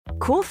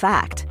Cool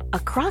fact, a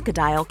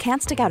crocodile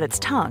can't stick out its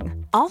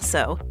tongue.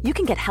 Also, you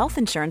can get health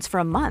insurance for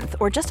a month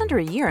or just under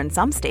a year in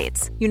some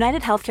states.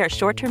 United Healthcare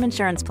short-term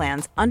insurance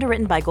plans,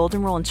 underwritten by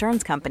Golden Rule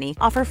Insurance Company,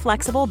 offer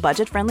flexible,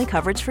 budget-friendly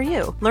coverage for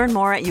you. Learn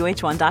more at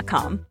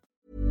uh1.com.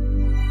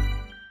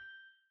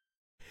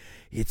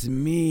 It's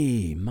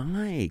me,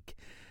 Mike.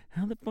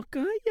 How the fuck are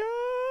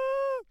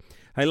ya?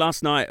 Hey,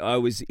 last night I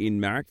was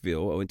in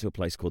Marrickville. I went to a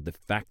place called the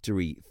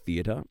Factory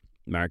Theatre,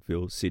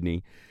 Marrickville,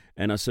 Sydney.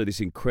 And I saw this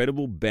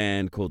incredible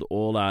band called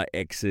All Our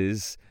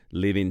Exes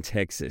Live in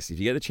Texas. If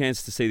you get the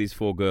chance to see these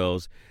four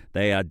girls,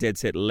 they are dead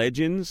set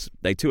legends.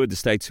 They toured the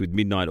States with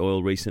Midnight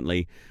Oil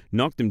recently,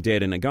 knocked them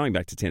dead, and are going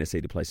back to Tennessee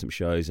to play some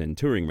shows and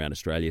touring around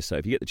Australia. So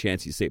if you get the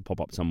chance, you see it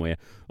pop up somewhere.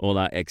 All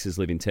Our Exes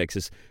Live in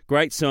Texas.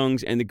 Great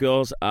songs, and the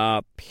girls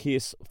are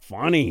piss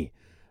funny.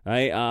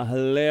 They are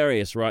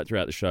hilarious right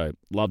throughout the show.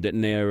 Loved it.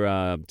 And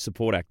their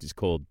support act is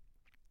called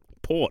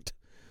Port.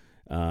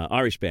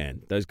 Irish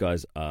band. Those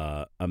guys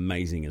are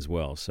amazing as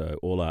well. So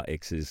All Our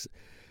Exes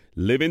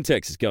Live in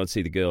Texas. Go and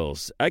see the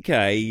girls.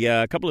 Okay,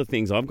 a couple of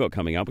things I've got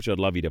coming up, which I'd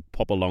love you to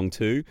pop along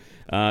to.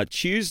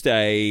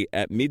 Tuesday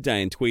at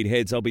midday in Tweed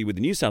Heads, I'll be with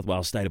the New South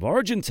Wales State of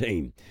Origin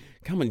team.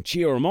 Come and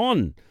cheer them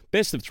on.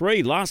 Best of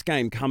three, last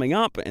game coming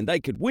up, and they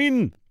could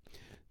win.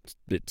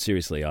 But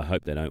seriously, I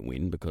hope they don't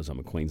win because I'm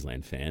a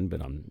Queensland fan, but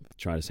I'm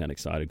trying to sound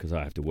excited because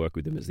I have to work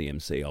with them as the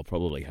MC. I'll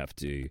probably have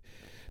to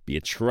be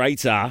a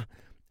traitor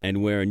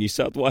and wear a New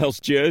South Wales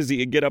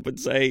jersey and get up and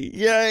say,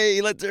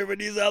 "Yay, let's hear for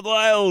New South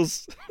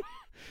Wales."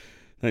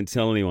 Don't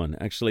tell anyone.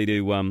 Actually,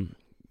 to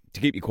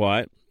keep you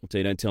quiet, so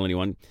you don't tell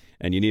anyone,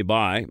 and you're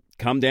nearby,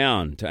 come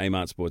down to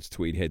Amart Sports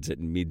Tweed Heads at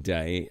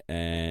midday,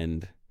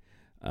 and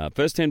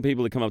first 10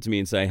 people that come up to me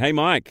and say, "Hey,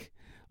 Mike,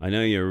 I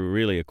know you're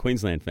really a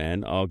Queensland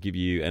fan. I'll give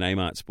you an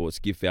Amart Sports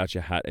gift voucher,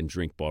 hat, and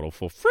drink bottle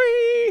for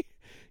free."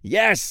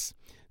 Yes!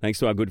 Thanks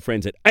to our good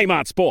friends at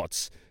Amart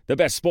Sports. The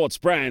best sports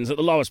brands at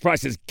the lowest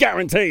prices,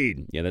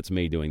 guaranteed. Yeah, that's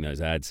me doing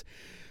those ads.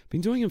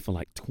 Been doing them for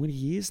like 20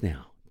 years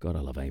now. God, I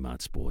love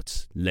Amart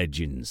Sports.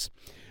 Legends.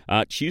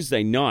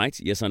 Tuesday night,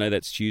 yes, I know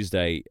that's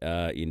Tuesday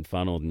in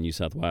far northern New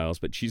South Wales,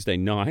 but Tuesday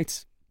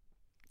night,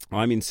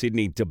 I'm in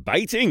Sydney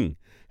debating,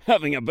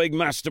 having a big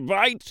mass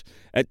debate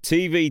at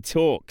TV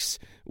Talks,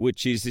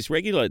 which is this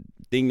regular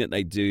thing that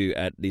they do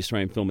at the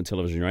Australian Film and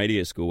Television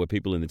Radio School where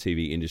people in the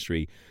TV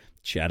industry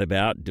chat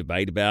about,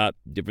 debate about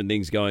different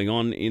things going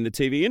on in the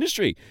TV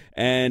industry.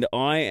 And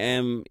I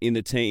am in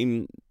the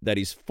team that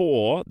is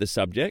for the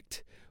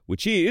subject,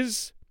 which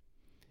is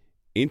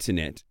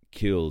Internet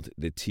Killed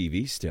the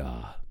TV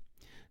Star.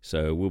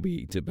 So we'll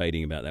be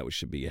debating about that, which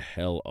should be a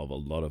hell of a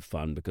lot of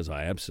fun because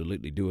I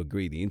absolutely do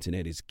agree the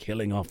internet is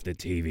killing off the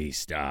TV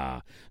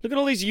star. Look at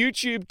all these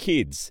YouTube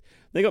kids.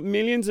 They got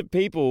millions of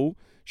people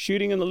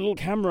shooting on the little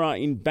camera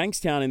in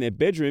Bankstown in their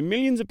bedroom,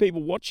 millions of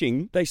people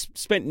watching. They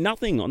spent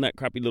nothing on that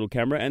crappy little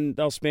camera, and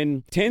they'll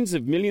spend tens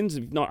of millions,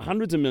 if not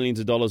hundreds of millions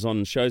of dollars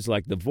on shows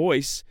like The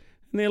Voice,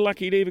 and they're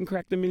lucky to even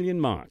crack the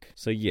million mark.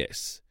 So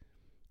yes,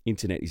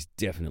 internet is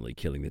definitely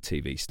killing the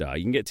TV star.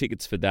 You can get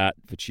tickets for that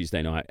for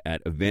Tuesday night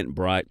at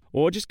Eventbrite,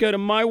 or just go to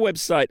my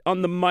website,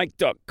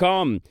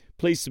 onthemike.com.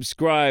 Please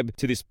subscribe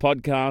to this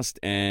podcast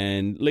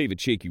and leave a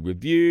cheeky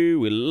review.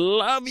 We'll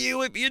love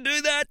you if you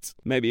do that.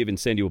 Maybe even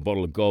send you a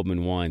bottle of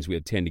Goldman wines. We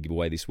have 10 to give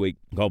away this week.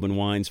 Goldman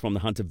wines from the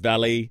Hunter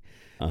Valley.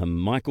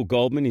 Michael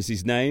Goldman is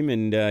his name,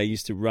 and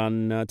used to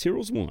run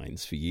Tyrrell's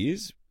Wines for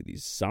years with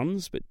his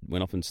sons, but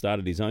went off and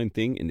started his own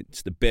thing, and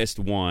it's the best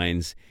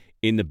wines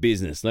in the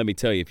business. Let me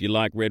tell you, if you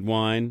like red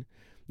wine,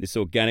 this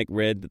organic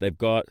red that they've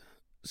got,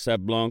 Sauv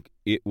Blanc,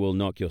 it will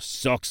knock your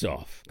socks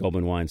off.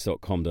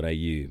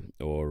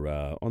 GoldmanWines.com.au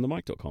or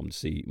onthemike.com to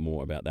see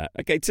more about that.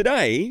 Okay,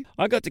 today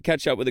I got to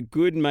catch up with a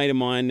good mate of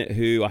mine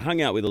who I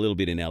hung out with a little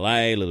bit in LA,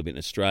 a little bit in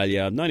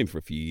Australia. I've known him for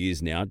a few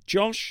years now.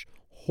 Josh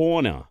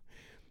Horner.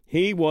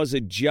 He was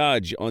a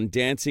judge on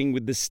Dancing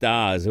with the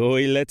Stars. Oh,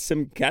 he let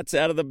some cats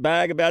out of the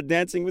bag about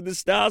Dancing with the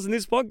Stars in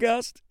this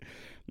podcast.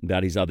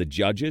 About his other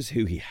judges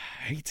who he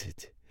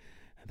hated.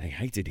 They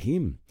hated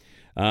him.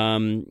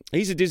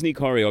 He's a Disney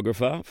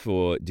choreographer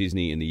for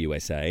Disney in the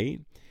USA.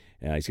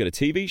 He's got a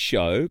TV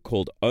show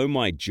called Oh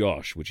My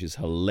Josh, which is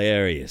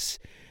hilarious.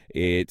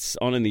 It's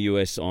on in the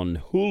US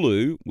on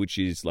Hulu, which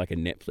is like a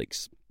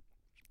Netflix.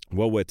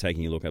 Well worth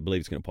taking a look. I believe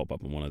it's going to pop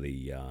up on one of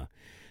the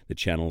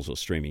channels or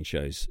streaming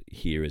shows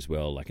here as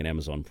well, like an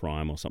Amazon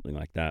Prime or something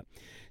like that.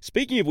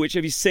 Speaking of which,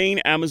 have you seen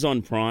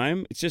Amazon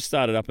Prime? It's just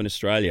started up in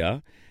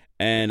Australia,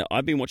 and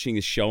I've been watching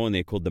this show on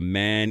there called The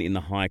Man in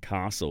the High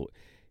Castle.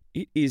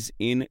 It is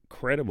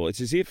incredible.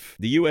 It's as if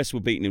the US were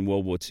beaten in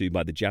World War II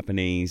by the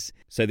Japanese.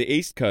 So the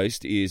East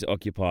Coast is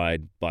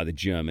occupied by the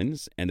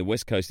Germans, and the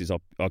West Coast is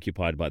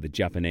occupied by the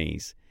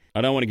Japanese.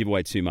 I don't want to give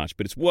away too much,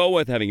 but it's well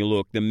worth having a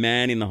look. The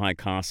Man in the High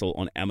Castle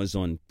on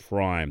Amazon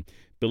Prime.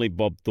 Billy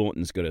Bob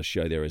Thornton's got a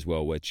show there as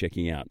well worth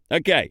checking out.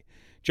 Okay,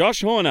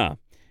 Josh Horner,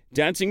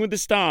 Dancing with the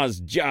Stars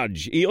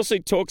judge. He also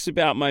talks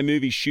about my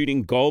movie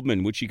Shooting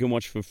Goldman, which you can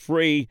watch for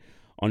free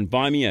on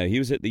Vimeo. He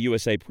was at the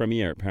USA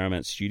premiere at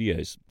Paramount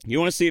Studios. You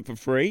want to see it for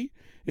free?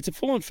 It's a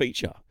full-on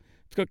feature.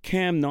 It's got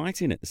Cam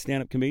Knight in it, the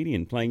stand-up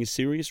comedian, playing a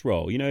serious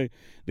role. You know,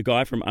 the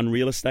guy from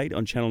Unreal Estate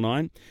on Channel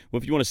 9?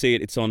 Well, if you want to see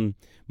it, it's on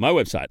my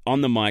website,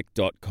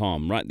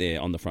 onthemic.com, right there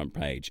on the front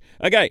page.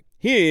 Okay,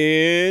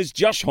 here's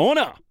Josh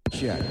Horner.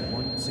 Check.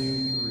 1, 2,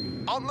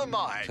 3. On the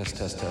mic.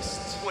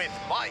 Test. With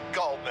Mike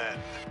Goldman.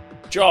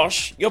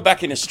 Josh, you're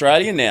back in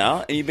Australia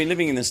now, and you've been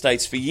living in the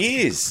States for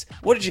years.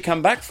 What did you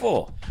come back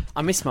for?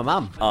 I miss my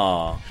mum.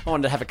 Oh, I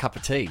wanted to have a cup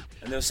of tea.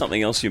 and there was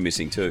something else you're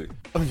missing too.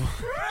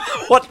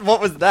 What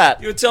was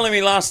that? You were telling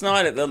me last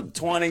night at the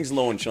Twinings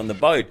launch on the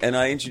boat, and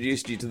I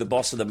introduced you to the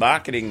boss of the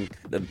marketing,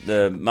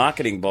 the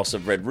marketing boss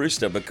of Red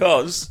Rooster,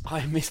 because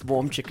I miss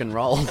warm chicken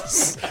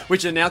rolls,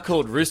 which are now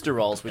called rooster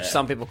rolls, which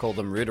some people call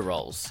them rooter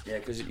rolls. yeah,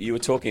 because you were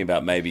talking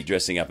about maybe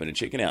dressing up in a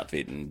chicken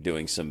outfit and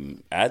doing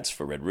some ads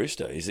for Red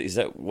Rooster. Is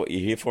that what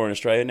you're here for in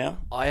Australia now?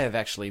 I have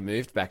actually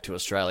moved back to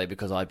Australia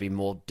because I'd be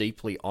more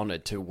deeply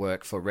honoured to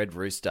work for Red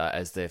Rooster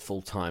as their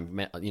full-time,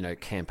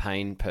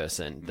 campaign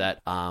person.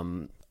 That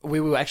we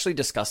were actually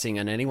discussing,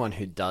 and anyone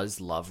who does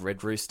love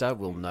Red Rooster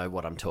will know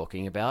what I'm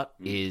talking about,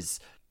 is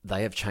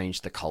they have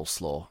changed the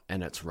coleslaw,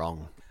 and it's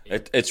wrong.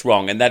 It's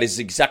wrong, and that is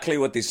exactly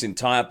what this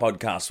entire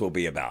podcast will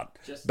be about.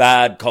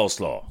 Bad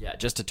coleslaw. Yeah,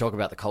 just to talk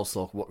about the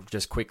coleslaw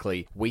just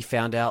quickly, we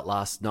found out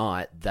last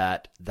night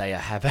that they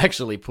have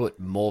actually put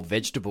more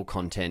vegetable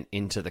content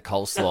into the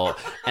coleslaw,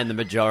 and the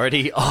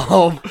majority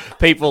of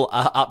people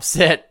are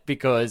upset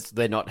because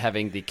they're not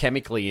having the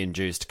chemically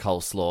induced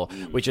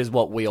coleslaw, which is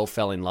what we all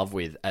fell in love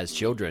with as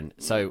children.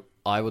 So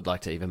I would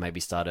like to even maybe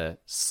start a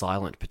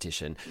silent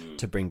petition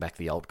to bring back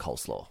the old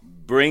coleslaw.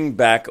 Bring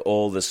back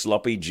all the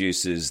sloppy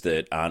juices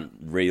that aren't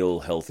real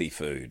healthy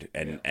food,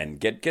 and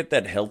get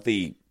that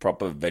healthy,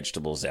 proper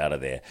vegetables out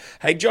of there.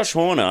 Hey, Josh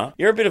Horner,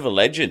 you're a bit of a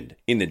legend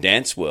in the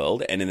dance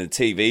world and in the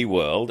TV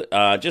world.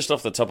 Just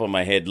off the top of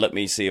my head, let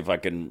me see if I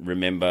can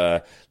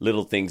remember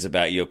little things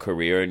about your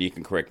career, and you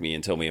can correct me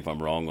and tell me if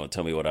I'm wrong or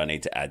tell me what I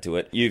need to add to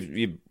it.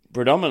 You've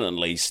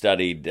predominantly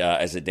studied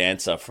as a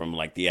dancer from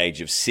like the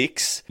age of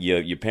 6.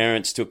 Your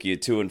parents took you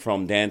to and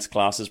from dance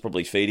classes,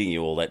 probably feeding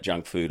you all that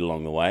junk food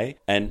along the way.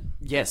 And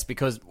yes,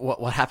 because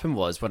what happened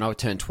was when I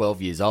turned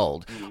 12 years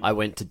old, I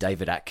went to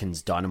David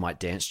Atkins Dynamite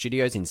Dance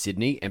Studios in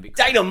Sydney. And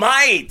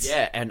Dynamite!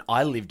 Yeah, and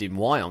I lived in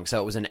Wyong,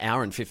 so it was an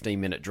hour and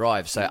 15-minute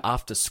drive. So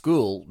after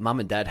school,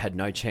 Mum and Dad had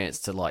no chance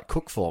to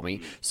cook for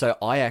me. So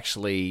I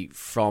actually,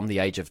 from the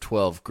age of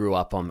 12, grew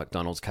up on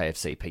McDonald's,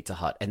 KFC, Pizza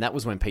Hut. And that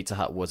was when Pizza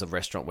Hut was a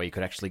restaurant where you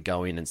could actually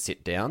go in and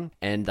sit down.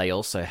 And they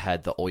also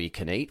had the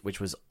all-you-can-eat, which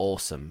was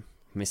awesome.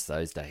 Miss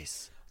those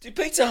days. Did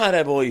Pizza Hut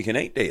have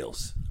all-you-can-eat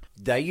deals?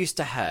 They used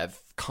to have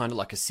kind of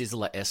like a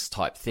Sizzler-esque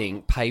type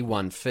thing, pay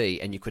one fee,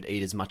 and you could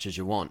eat as much as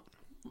you want.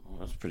 Oh,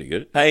 that's pretty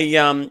good. Hey,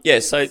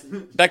 so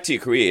back to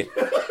your career.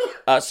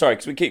 Sorry,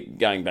 because we keep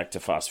going back to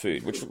fast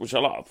food, which I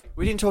love.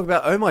 We didn't talk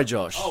about Oh My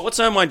Josh. Oh, what's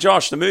Oh My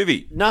Josh, the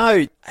movie?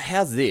 No,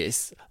 how's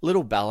this?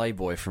 Little ballet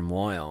boy from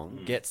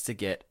Wyong gets to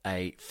get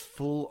a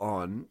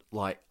full-on,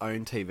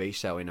 own TV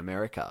show in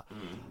America.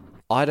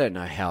 I don't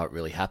know how it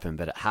really happened,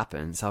 but it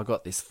happened. So I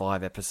got this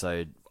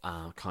 5-episode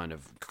kind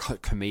of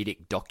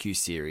comedic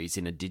docu-series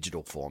in a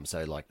digital form,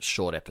 so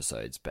short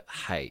episodes. But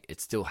hey, it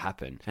still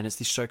happened. And it's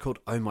this show called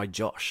Oh My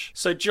Josh.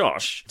 So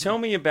Josh, tell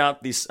me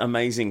about this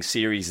amazing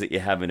series that you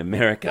have in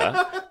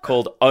America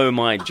called Oh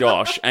My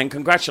Josh, and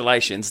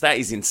congratulations, that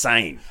is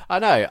insane. I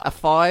know, a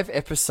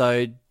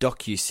 5-episode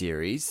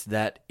docu-series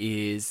that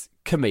is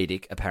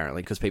comedic,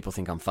 apparently, because people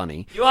think I'm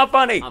funny. You are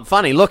funny. I'm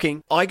funny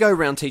looking. I go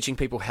around teaching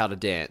people how to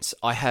dance.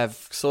 I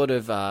have sort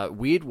of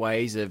weird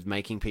ways of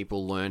making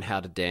people learn how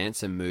to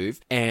dance and move.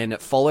 And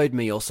it followed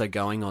me also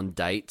going on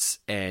dates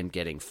and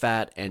getting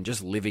fat and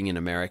just living in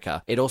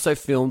America. It also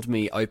filmed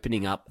me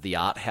opening up the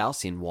art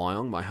house in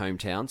Wyong, my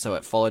hometown. So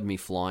it followed me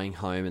flying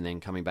home and then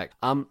coming back.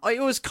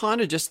 It was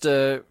kind of just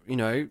a,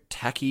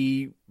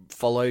 tacky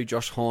follow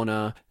Josh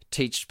Horner,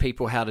 teach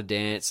people how to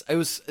dance. It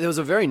was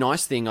a very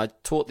nice thing. I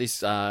taught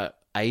this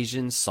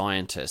Asian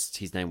scientist.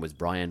 His name was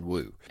Brian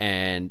Wu,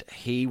 and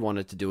he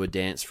wanted to do a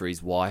dance for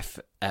his wife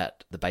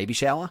at the baby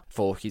shower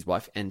for his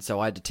wife, and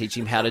so I had to teach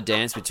him how to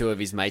dance with 2 of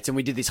his mates, and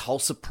we did this whole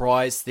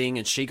surprise thing,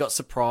 and she got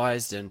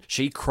surprised and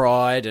she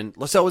cried, and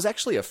so it was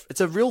actually it's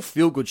a real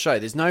feel good show.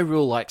 There's no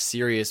real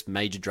serious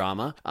major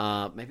drama.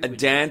 Maybe a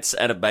dance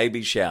at a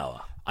baby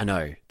shower. I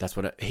know, that's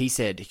what he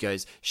said. He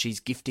goes, "She's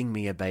gifting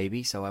me a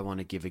baby, so I want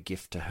to give a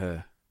gift to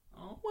her."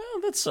 Oh,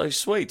 well, that's so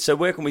sweet. So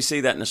where can we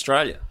see that in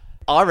Australia?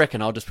 I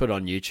reckon I'll just put it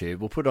on YouTube.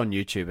 We'll put it on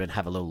YouTube and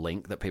have a little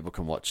link that people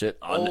can watch it.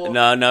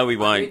 No, we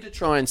won't. I need to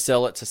try and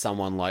sell it to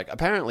someone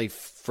apparently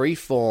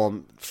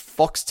Freeform,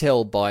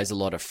 Foxtel buys a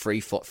lot of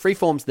Freeform.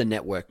 Freeform's the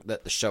network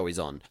that the show is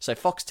on. So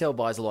Foxtel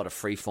buys a lot of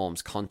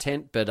Freeform's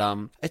content, but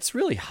it's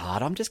really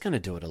hard. I'm just going to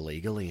do it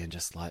illegally and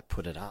just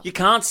put it up. You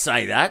can't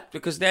say that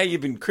because now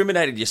you've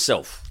incriminated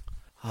yourself.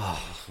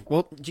 Oh,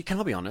 well, can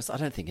I be honest? I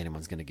don't think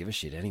anyone's going to give a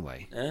shit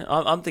anyway.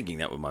 I'm thinking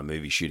that with my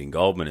movie Shooting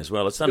Goldman as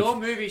well. It's done Your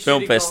movie, film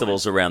Shooting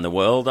festivals around the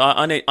world.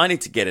 I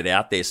need to get it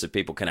out there so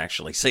people can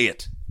actually see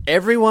it.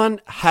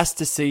 Everyone has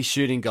to see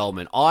Shooting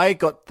Goldman. I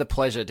got the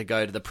pleasure to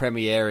go to the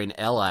premiere in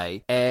LA,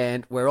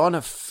 and we're on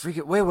a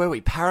where were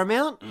we?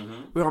 Paramount?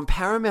 Mm-hmm. We're on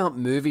Paramount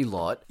Movie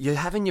Lot. You're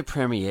having your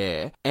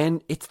premiere,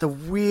 and it's the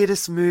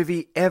weirdest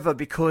movie ever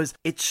because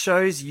it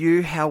shows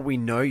you how we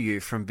know you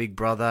from Big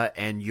Brother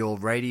and your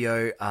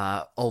radio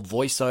or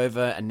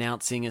voiceover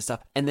announcing and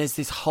stuff. And there's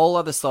this whole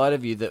other side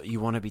of you that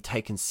you want to be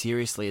taken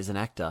seriously as an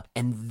actor.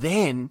 And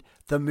then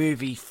the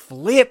movie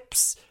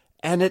flips.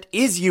 And it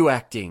is you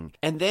acting.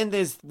 And then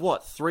there's,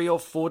 3 or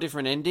 4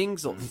 different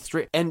endings? Or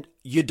 3, and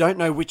you don't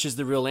know which is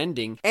the real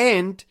ending.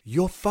 And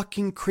you're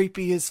fucking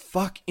creepy as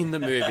fuck in the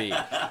movie.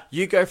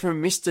 You go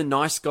from Mr.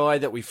 Nice Guy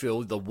that we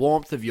feel the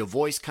warmth of your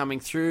voice coming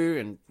through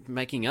and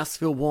making us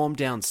feel warm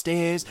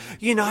downstairs.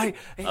 You know.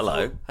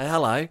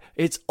 Hello.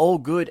 It's all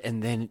good.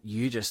 And then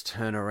you just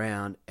turn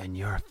around and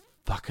you're a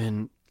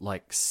fucking,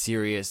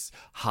 serious,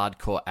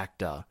 hardcore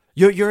actor.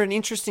 You're an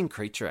interesting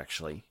creature,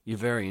 actually. You're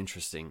very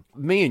interesting.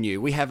 Me and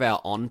you, we have our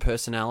on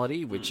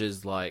personality, which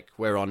is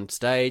we're on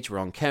stage, we're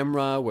on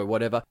camera, we're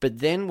whatever. But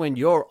then when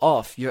you're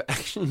off, you're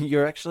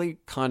actually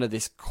kind of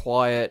this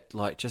quiet,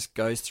 just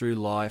goes through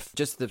life.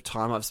 Just the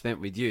time I've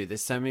spent with you,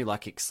 there's so many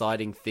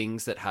exciting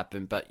things that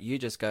happen. But you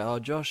just go, oh,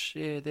 Josh,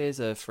 yeah, there's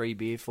a free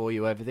beer for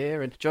you over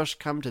there, and Josh,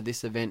 come to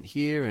this event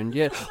here, and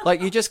yeah,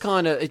 it just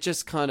kind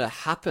of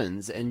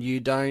happens, and you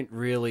don't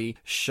really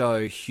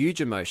show huge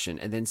emotion.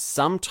 And then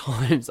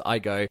sometimes I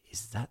go,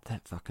 is that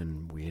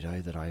fucking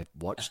weirdo that I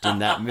watched in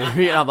that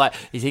movie? And I'm like,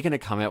 is he going to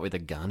come out with a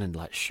gun and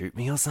shoot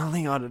me or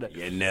something? I don't know.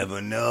 You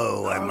never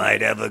know. I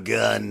might have a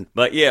gun.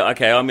 But yeah,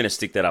 okay, I'm going to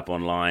stick that up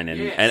online. And,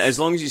 yes. And as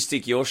long as you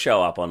stick your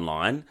show up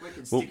online, we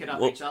can stick it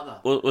up each other.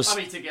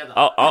 Together.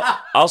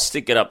 I'll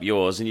stick it up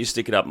yours and you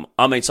stick it up.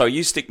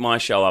 You stick my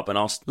show up and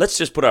let's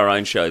just put our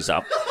own shows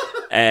up.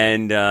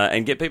 And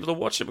get people to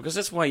watch it, because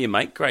that's why you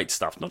make great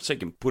stuff, not so you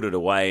can put it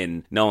away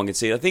and no one can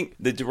see it. I think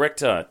the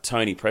director,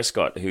 Tony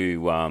Prescott,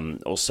 who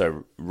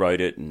also wrote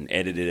it and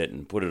edited it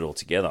and put it all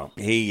together,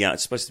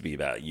 it's supposed to be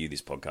about you,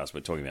 this podcast. We're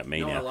talking about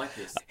me now. I like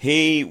this.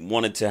 He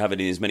wanted to have it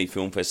in as many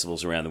film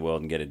festivals around the world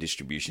and get a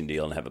distribution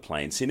deal and have it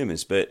play in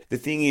cinemas. But the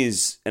thing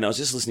is, and I was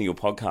just listening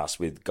to your podcast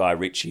with Guy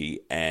Ritchie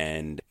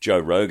and Joe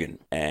Rogan,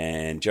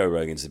 and Joe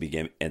Rogan's the big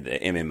the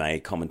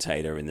MMA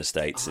commentator in the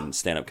States and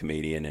stand-up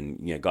comedian,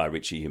 and Guy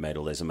Ritchie, who made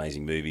all those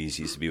amazing movies,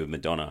 used to be with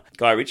Madonna.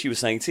 Guy Ritchie was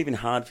saying it's even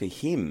hard for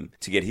him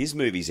to get his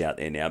movies out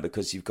there now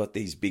because you've got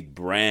these big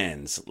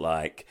brands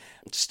like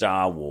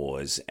Star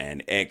Wars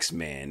and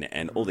X-Men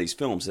and all these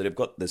films that have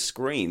got the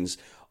screens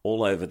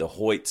all over the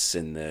Hoyts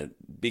and the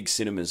big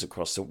cinemas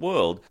across the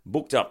world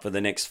booked up for the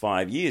next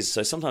 5 years.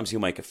 So sometimes he'll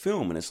make a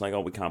film and it's like,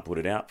 oh, we can't put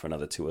it out for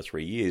another 2 or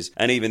 3 years.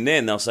 And even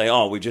then they'll say,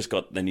 oh, we just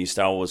got the new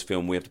Star Wars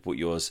film, we have to put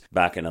yours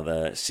back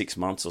another 6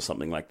 months or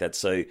something like that.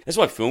 So that's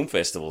why film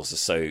festivals are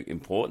so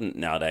important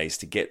nowadays,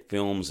 to get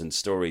films and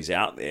stories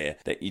out there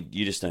that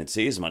you just don't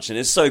see as much. And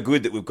it's so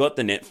good that we've got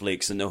the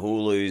Netflix and the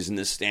Hulus and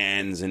the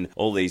Stans and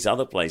all these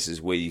other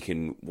places where you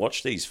can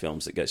watch these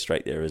films that go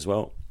straight there as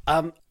well.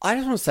 I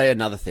just want to say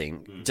another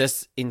thing,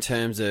 just in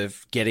terms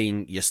of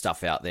getting your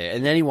stuff out there,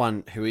 and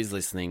anyone who is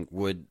listening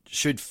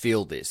should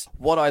feel this.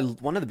 One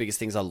of the biggest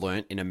things I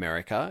learned in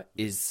America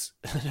is,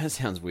 that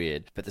sounds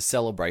weird, but the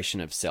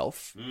celebration of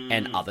self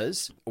and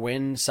others.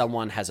 When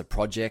someone has a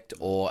project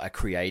or a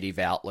creative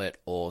outlet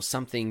or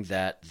something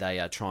that they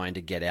are trying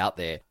to get out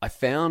there, I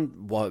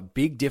found what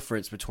big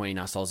difference between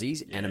us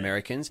Aussies and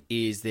Americans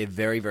is they're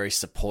very, very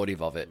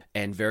supportive of it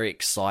and very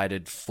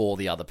excited for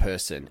the other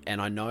person. And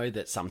I know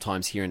that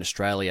sometimes here in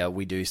Australia,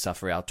 we do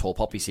suffer our tall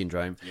poppy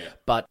syndrome,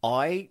 but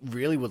I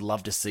really would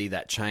love to see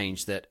that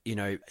change. That,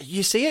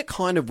 you see it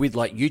kind of with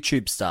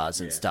YouTube stars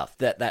and stuff,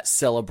 that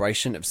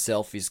celebration of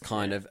self is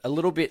kind of a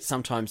little bit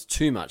sometimes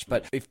too much.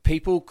 But if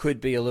people could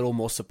be a little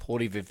more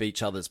supportive of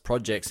each other's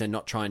projects and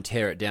not try and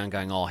tear it down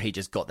going, oh, he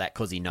just got that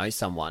because he knows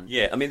someone.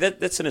 Yeah, I mean,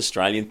 that's an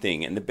Australian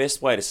thing. And the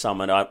best way to sum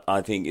it up,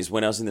 I think, is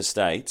when I was in the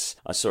States,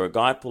 I saw a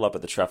guy pull up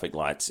at the traffic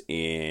lights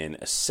in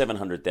a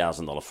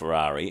 $700,000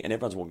 Ferrari, and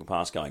everyone's walking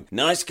past going,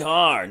 nice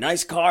car,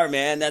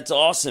 man, that's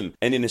awesome.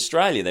 And in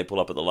Australia, they pull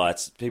up at the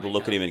lights, people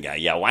look at him and go,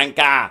 yeah,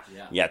 wanker,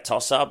 yeah,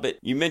 tosser. But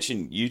you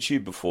mentioned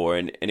YouTube before,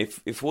 and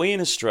if we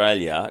in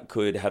Australia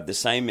could have the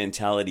same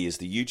mentality as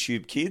the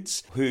YouTube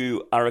kids,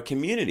 who are a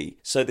community.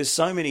 So there's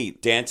so many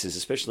dancers,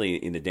 especially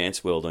in the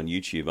dance world on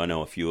YouTube. I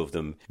know a few of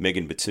them.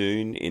 Megan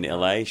Batoon in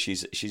LA,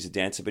 she's a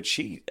dancer, but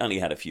she only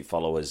had a few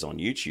followers on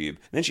YouTube.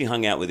 And then she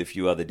hung out with a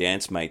few other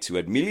dance mates who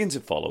had millions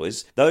of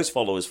followers. Those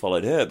followers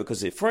followed her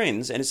because they're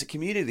friends, and it's a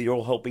community. You're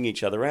all helping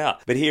each other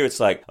out. But here it's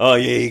like, oh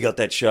yeah, he got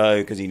that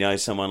show because he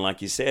knows someone,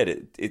 like you said.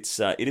 It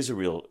is a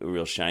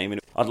real shame,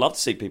 and I'd love to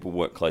see people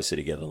work closer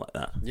together like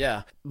that.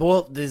 Yeah.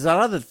 Well, there's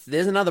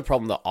another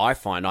problem that I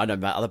find. I don't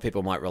know, other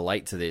people might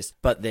relate to this,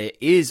 but there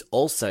is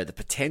also the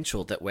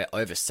potential that we're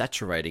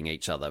oversaturating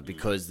each other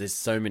because there's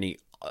so many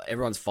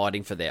everyone's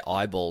fighting for their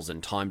eyeballs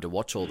and time to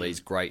watch all these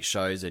great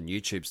shows and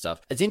YouTube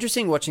stuff. It's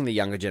interesting watching the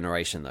younger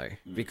generation though,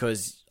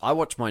 because I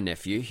watch my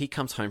nephew. He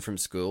comes home from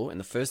school and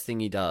the first thing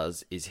he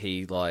does is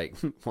he like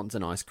wants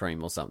an ice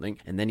cream or something,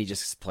 and then he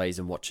just plays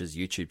and watches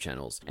YouTube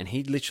channels, and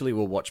he literally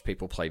will watch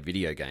people play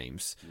video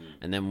games,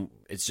 and then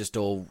it's just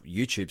all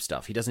YouTube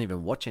stuff. He doesn't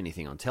even watch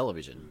anything on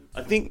television.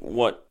 I think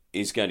what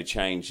is going to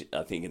change,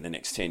 I think, in the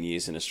next 10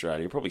 years in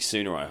Australia, probably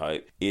sooner, I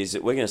hope, is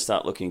that we're going to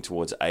start looking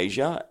towards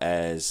Asia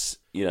as,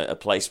 you know, a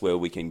place where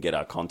we can get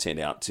our content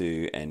out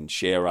to and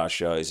share our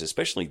shows,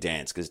 especially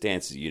dance, because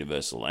dance is a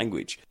universal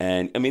language.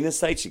 And, I mean, in the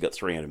States, you've got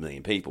 300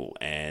 million people,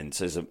 and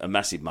so there's a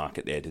massive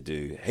market there to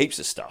do heaps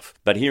of stuff.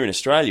 But here in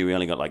Australia, we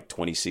only got like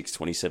 26,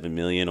 27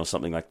 million or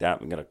something like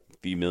that. We've got a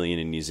few million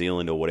in New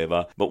Zealand or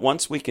whatever. But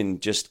once we can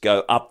just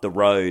go up the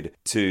road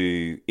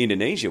to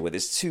Indonesia, where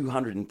there's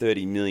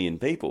 230 million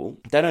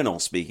people, they don't all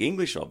speak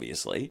English,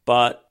 obviously.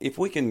 But if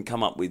we can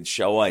come up with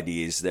show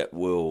ideas that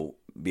will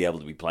be able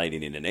to be played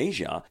in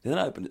Indonesia, then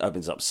that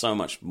opens up so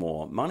much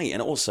more money.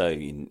 And also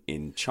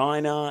in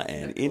China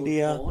and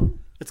India.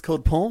 It's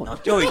called porn.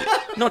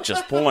 Not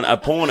just porn.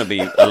 Porn would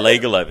be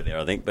illegal over there,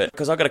 I think. But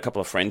because I've got a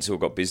couple of friends who have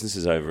got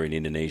businesses over in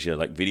Indonesia,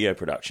 like video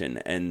production,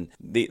 and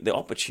the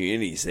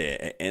opportunities there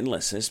are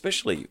endless,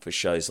 especially for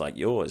shows like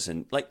yours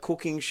and like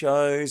cooking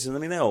shows. And I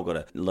mean, they all got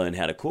to learn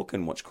how to cook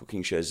and watch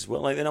cooking shows as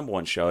well. Like the number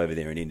one show over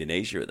there in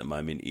Indonesia at the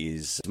moment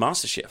is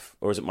MasterChef,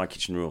 or is it My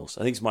Kitchen Rules?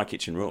 I think it's My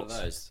Kitchen Rules. One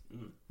of those.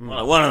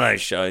 One of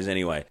those shows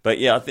anyway. But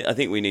yeah, I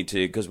think we need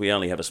to, because we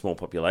only have a small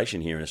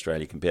population here in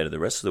Australia compared to the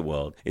rest of the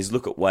world, is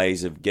look at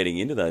ways of getting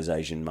into those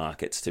Asian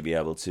markets to be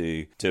able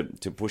to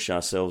push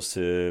ourselves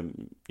to,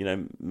 you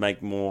know,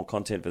 make more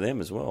content for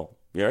them as well.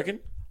 You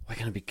reckon? We're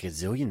going to be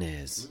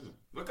gazillionaires.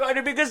 We're going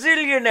to be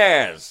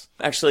gazillionaires.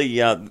 Actually,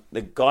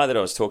 the guy that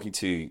I was talking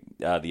to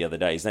the other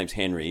day, his name's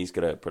Henry. He's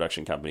got a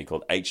production company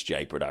called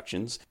HJ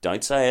Productions.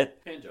 Don't say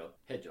it. Hand job.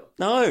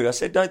 No, I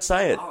said don't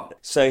say it. Oh.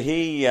 So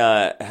he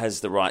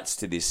has the rights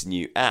to this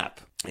new app.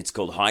 It's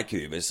called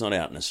Haiku, but it's not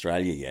out in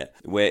Australia yet.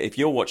 Where if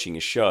you're watching a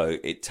show,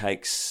 it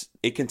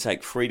can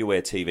take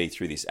free-to-air TV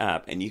through this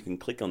app, and you can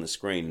click on the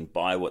screen and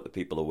buy what the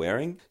people are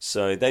wearing.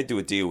 So they do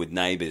a deal with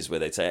Neighbours where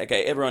they'd say,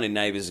 okay, everyone in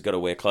Neighbours has got to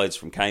wear clothes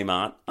from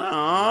Kmart.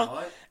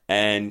 Aww.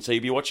 And so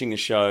you'd be watching a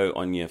show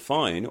on your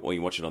phone, or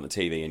you watch it on the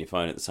TV on your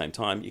phone at the same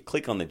time. You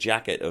click on the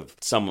jacket of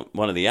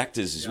one of the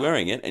actors who's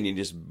wearing it, and you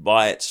just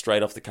buy it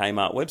straight off the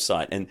Kmart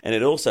website. And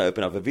it also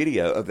opened up a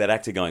video of that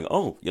actor going,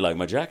 "Oh, you like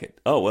my jacket?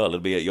 Oh, well, it'll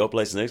be at your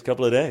place the next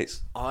couple of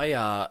days."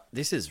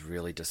 This is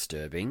really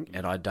disturbing,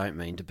 and I don't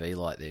mean to be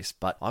like this,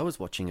 but I was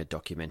watching a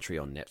documentary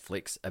on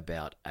Netflix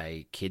about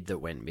a kid that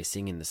went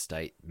missing in the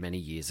state many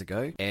years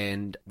ago.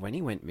 And when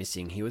he went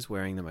missing, he was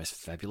wearing the most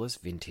fabulous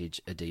vintage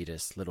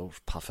Adidas little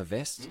puffer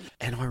vest.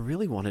 And I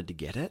really wanted to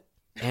get it.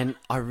 And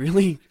I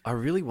really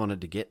wanted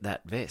to get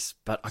that vest.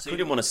 But So you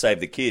didn't want to save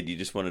the kid, you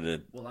just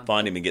wanted to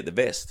find him and get the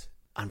vest.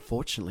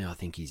 Unfortunately, I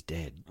think he's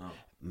dead. Oh.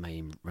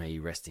 May he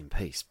rest in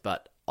peace.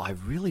 But I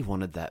really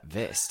wanted that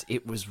vest.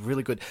 It was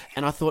really good.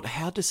 And I thought,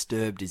 how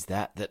disturbed is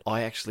that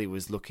I actually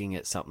was looking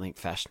at something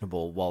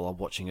fashionable while I'm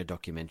watching a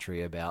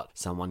documentary about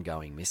someone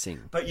going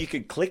missing. But you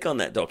could click on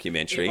that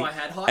documentary if I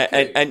had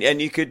Haiku.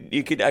 and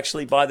you could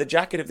actually buy the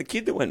jacket of the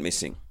kid that went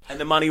missing. And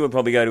the money would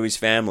probably go to his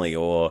family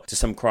or to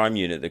some crime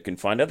unit that can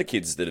find other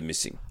kids that are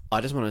missing.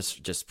 I just want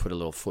to just put a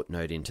little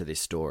footnote into this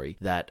story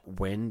that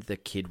when the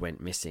kid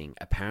went missing,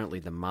 apparently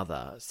the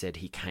mother said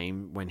he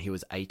came when he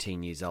was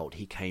 18 years old.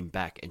 He came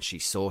back and she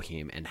saw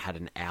him and had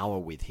an hour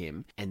with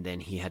him, and then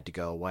he had to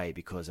go away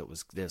because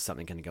there was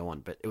something going to go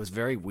on. But it was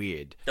very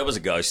weird. That was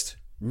a ghost.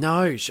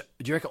 No, do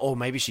you reckon? Or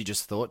maybe she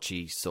just thought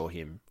she saw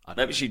him.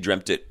 Maybe she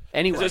dreamt it.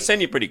 Anyway, it would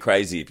send you pretty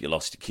crazy if you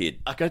lost your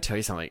kid. I got to tell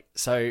you something.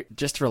 So,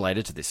 just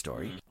related to this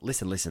story,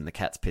 listen, the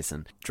cat's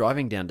pissing.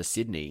 Driving down to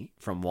Sydney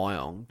from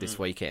Wyong this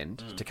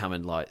weekend to come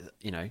and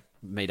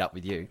meet up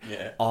with you.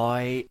 Yeah.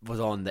 I was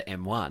on the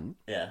M1,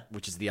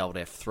 which is the old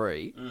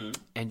F3,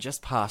 and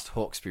just past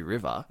Hawkesbury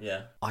River,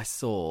 I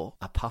saw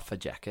a puffer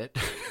jacket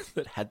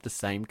that had the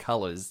same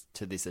colours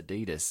to this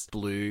Adidas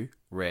blue,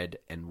 red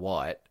and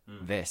white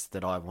vest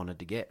that I wanted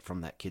to get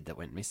from that kid that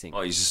went missing.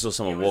 Oh, you just saw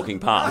someone walking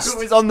past? It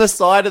was on the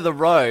side of the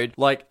road.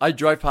 Like, I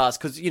drove past,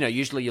 because,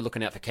 usually you're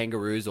looking out for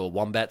kangaroos or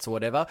wombats or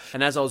whatever.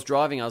 And as I was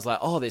driving, I was like,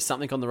 oh, there's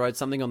something on the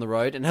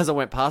road. And as I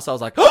went past, I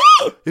was like,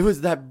 oh! It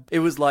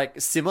was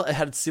like similar, it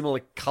had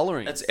similar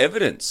colouring. That's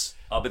evidence.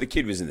 Oh, but the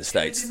kid was in the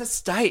States. He was in the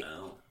State.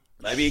 Oh.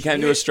 Maybe he came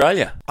to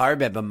Australia. I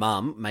remember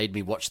Mum made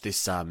me watch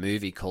this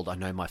movie called I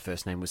Know My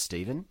First Name Was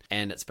Stephen,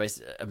 and it's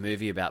basically a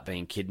movie about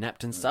being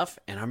kidnapped and stuff.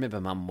 And I remember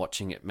Mum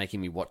watching it,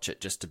 making me watch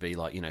it just to be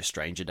like,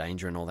 stranger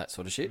danger and all that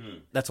sort of shit.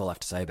 That's all I have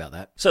to say about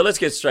that. So let's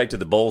get straight to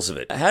the balls of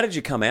it. How did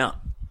you come out?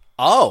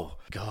 Oh,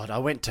 God, I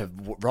went to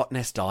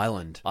Rottnest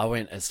Island. I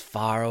went as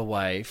far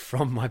away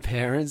from my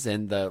parents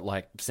and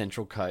the,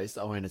 Central Coast.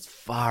 I went as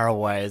far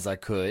away as I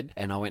could.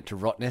 And I went to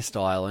Rottnest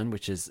Island,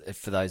 which is,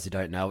 for those who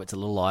don't know, it's a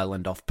little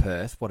island off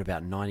Perth. What,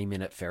 about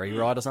 90-minute ferry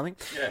ride or something?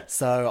 Yeah.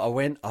 So I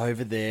went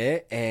over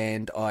there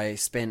and I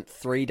spent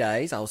 3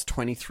 days. I was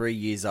 23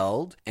 years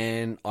old.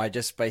 And I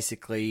just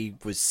basically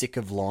was sick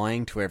of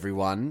lying to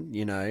everyone,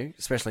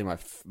 especially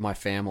my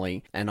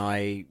family. And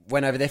I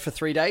went over there for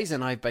 3 days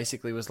and I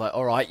basically was like,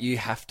 all right, you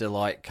have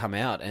to come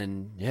out.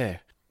 And yeah,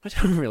 I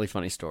tell a really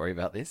funny story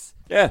about this.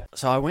 Yeah.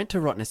 So I went to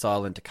Rottnest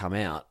Island to come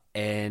out,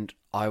 and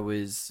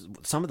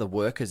some of the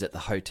workers at the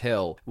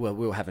hotel, we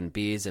were having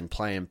beers and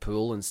playing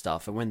pool and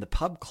stuff. And when the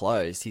pub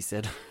closed, he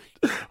said,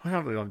 I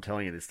can't believe I'm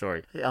telling you this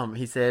story.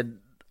 He said,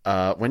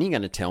 when are you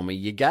going to tell me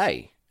you're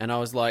gay? And I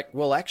was like,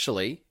 well,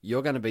 actually,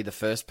 you're going to be the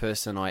first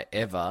person I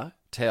ever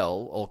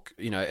tell or,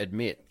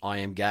 admit I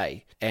am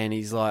gay. And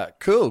he's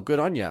like, cool, good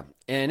on you.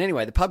 And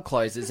anyway, the pub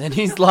closes and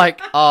he's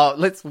like, oh,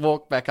 let's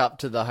walk back up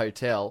to the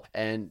hotel.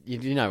 And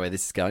you know where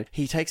this is going.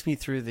 He takes me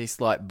through this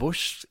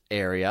bush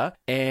area,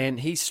 and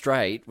he's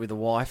straight with a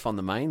wife on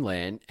the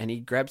mainland, and he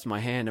grabs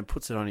my hand and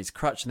puts it on his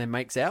crutch and then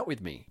makes out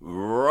with me.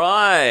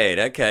 Right.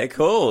 Okay,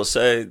 cool.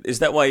 So is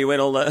that why you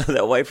went all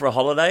that way for a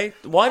holiday?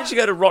 Why did you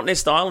go to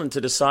Rottnest Island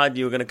to decide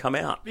you were going to come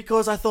out?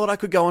 Because I thought I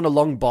could go on a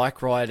long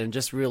bike ride and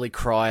just really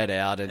cry it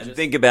out. And just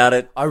think about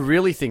it. I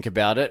really think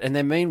about it. And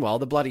then meanwhile,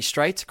 the bloody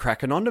straights are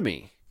cracking onto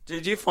me.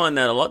 Did you find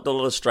that a lot? Do a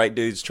lot of straight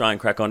dudes try and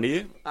crack onto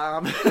you?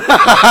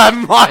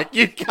 Mike,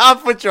 you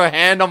can't put your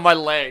hand on my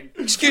leg.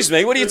 Excuse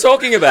me, what are you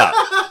talking about?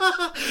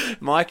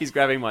 Mike is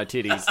grabbing my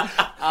titties.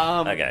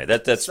 Okay,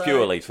 that's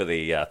purely for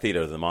the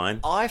theatre of the mind.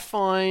 I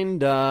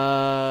find...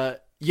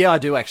 yeah, I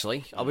do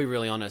actually. I'll be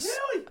really honest.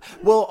 Really?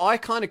 Well, I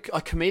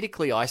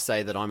comedically I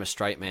say that I'm a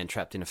straight man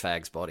trapped in a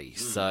fag's body.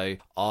 So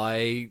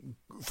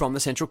from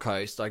the Central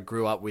Coast, I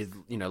grew up with,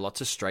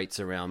 lots of straights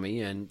around me,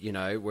 and,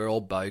 we're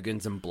all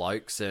bogans and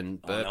blokes and...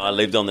 I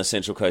lived on the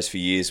Central Coast for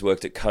years,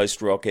 worked at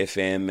Coast Rock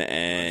FM,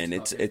 and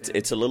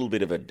it's a little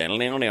bit of a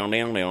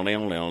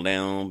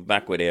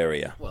backward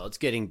area. Well, it's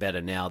getting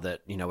better now that,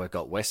 we've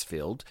got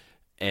Westfield,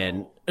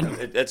 and...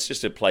 That's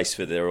just a place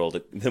for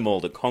them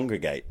all to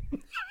congregate.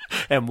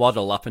 And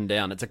waddle up and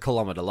down. It's 1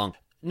 kilometre long.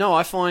 No,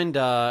 I find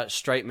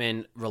straight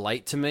men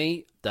relate to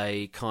me.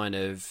 They kind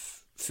of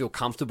feel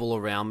comfortable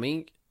around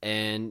me.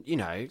 And,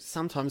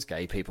 sometimes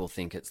gay people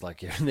think it's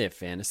like in their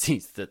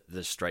fantasies that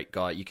the straight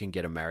guy, you can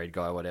get a married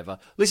guy or whatever.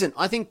 Listen,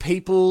 I think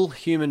people,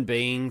 human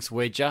beings,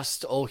 we're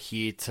just all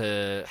here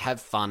to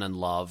have fun and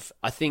love.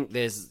 I think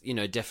there's,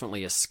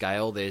 definitely a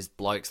scale. There's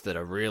blokes that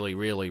are really,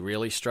 really,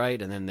 really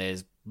straight, and then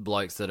there's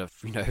blokes that are,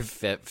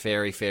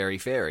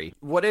 fairy.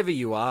 Whatever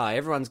you are,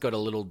 everyone's got a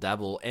little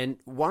dabble. And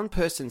one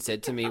person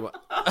said to me...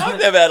 I've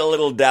never had a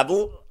little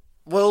dabble.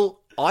 Well...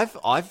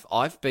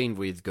 I've been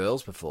with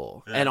girls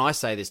before, and I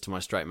say this to my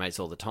straight mates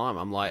all the time.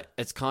 I'm like,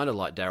 it's kind of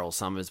like Daryl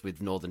Summers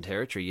with Northern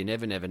Territory. You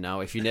never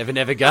know if you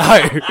never go.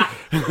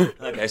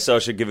 Okay, so I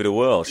should give it a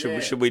whirl.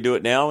 Should we do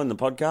it now in the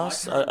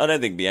podcast? I don't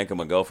think Bianca,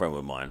 my girlfriend,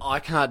 would mind. I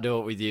can't do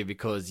it with you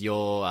because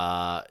you're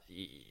my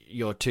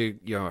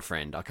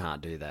friend. I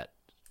can't do that.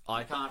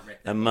 I can't.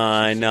 Am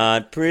I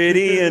not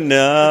pretty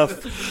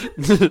enough?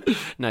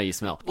 No, you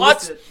smell.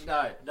 What?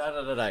 No.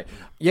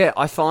 Yeah,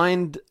 I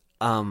find.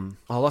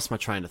 I lost my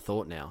train of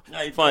thought now.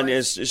 No, you find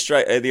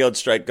the odd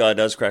straight guy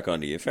does crack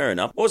onto you. Fair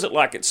enough. What was it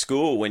like at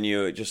school when you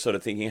were just sort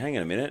of thinking, hang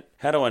on a minute,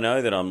 how do I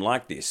know that I'm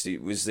like this?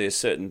 Was there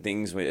certain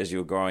things as you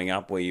were growing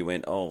up where you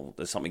went, oh,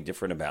 there's something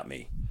different about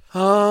me?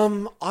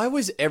 I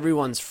was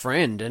everyone's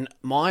friend, and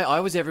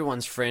I was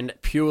everyone's friend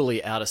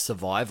purely out of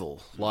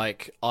survival.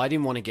 Like, I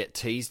didn't want to get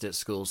teased at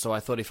school, so I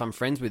thought if I'm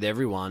friends with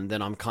everyone,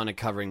 then I'm kind of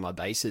covering my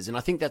bases, and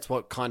I think that's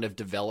what kind of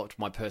developed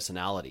my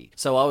personality.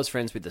 So I was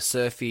friends with the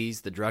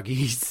surfies, the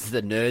druggies,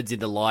 the nerds in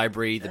the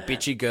library, the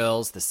bitchy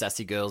girls, the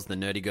sassy girls, the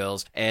nerdy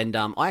girls, and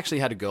I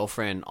actually had a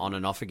girlfriend on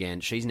and off again.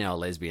 She's now a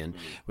lesbian,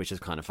 which is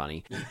kind of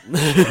funny.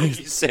 You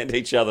sent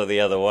each other the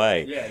other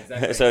way. Yeah,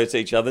 exactly. So it's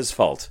each other's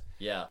fault.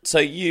 Yeah. So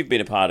you've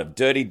been a part of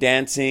Dirty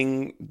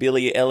Dancing,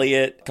 Billy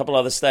Elliot, a couple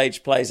other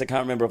stage plays I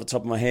can't remember off the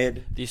top of my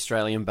head. The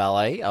Australian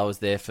Ballet. I was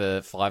there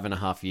for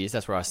 5.5 years.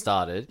 That's where I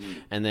started.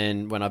 And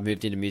then when I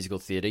moved into musical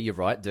theatre, you're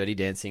right, Dirty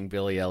Dancing,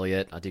 Billy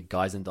Elliot. I did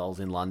Guys and Dolls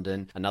in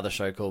London. Another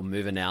show called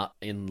Moving Out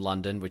in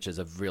London, which is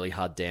a really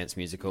hard dance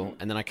musical.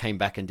 And then I came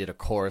back and did a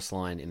chorus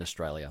line in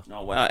Australia.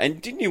 Oh, wow.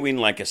 And didn't you win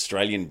like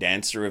Australian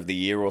Dancer of the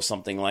Year or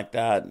something like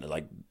that?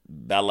 Like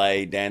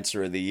Ballet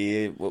Dancer of the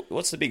Year?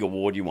 What's the big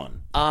award you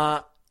won?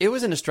 It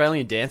was an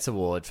Australian Dance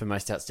Award for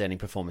Most Outstanding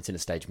Performance in a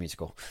Stage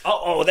Musical.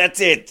 Oh, that's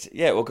it.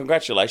 Yeah, well,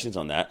 congratulations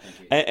on that.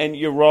 And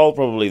your role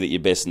probably that you're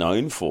best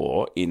known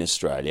for in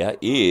Australia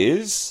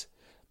is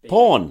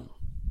porn.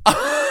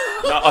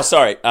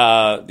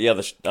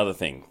 The other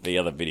thing, the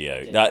other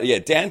video.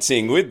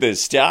 Dancing with the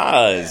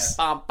Stars.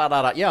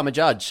 Yeah, I'm a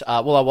judge.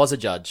 Well, I was a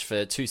judge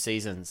for 2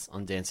 seasons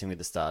on Dancing with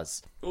the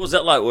Stars. What was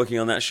that like working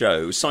on that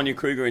show? Was Sonia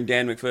Kruger and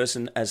Dan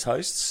McPherson as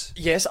hosts?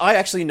 Yes, I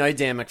actually know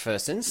Dan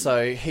McPherson.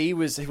 So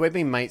we've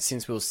been mates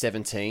since we were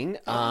 17.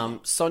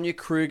 Sonia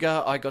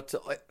Kruger,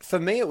 for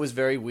me, it was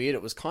very weird.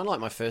 It was kind of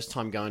like my first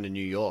time going to New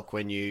York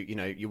when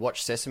you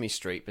watch Sesame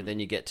Street, but then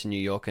you get to New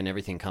York and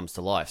everything comes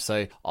to life.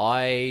 So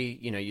I,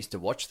 used to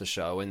watch the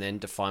show and then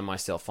to find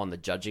myself on the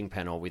judging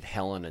panel with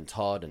Helen and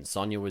Todd, and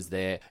Sonia was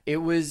there. It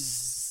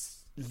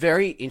was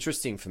very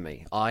interesting for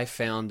me. I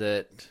found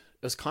it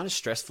was kind of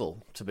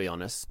stressful, to be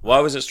honest. Why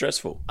was it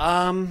stressful?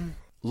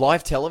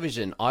 Live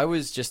television. I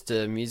was just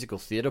a musical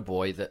theatre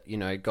boy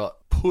that,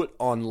 got put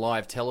on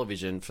live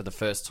television for the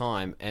first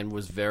time and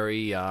was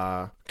very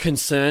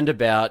concerned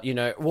about,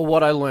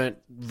 what I learnt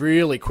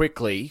really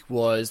quickly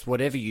was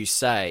whatever you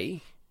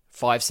say,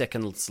 5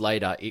 seconds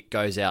later, it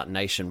goes out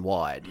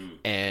nationwide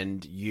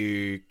and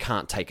you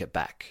can't take it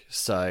back.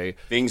 So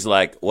things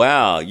like,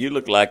 wow, you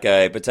look like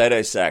a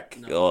potato sack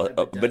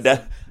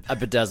a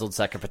bedazzled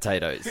sack of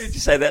potatoes. Did you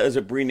say that was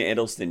a Bryn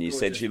Edelstein? You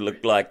said she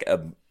looked like a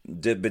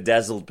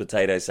bedazzled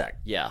potato sack.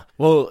 Yeah.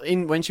 Well,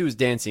 when she was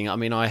dancing,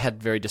 I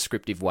had very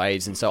descriptive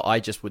waves, and so I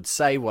just would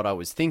say what I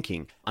was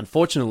thinking.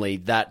 Unfortunately,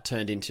 that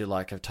turned into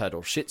like a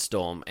total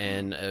shitstorm,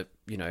 and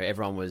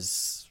everyone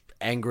was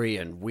angry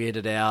and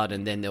weirded out,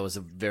 and then there was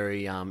a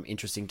very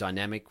interesting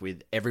dynamic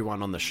with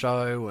everyone on the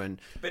show.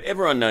 But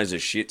everyone knows a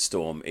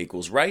shitstorm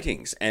equals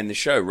ratings, and the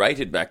show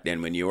rated back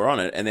then when you were on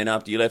it, and then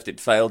after you left, it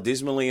failed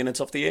dismally, and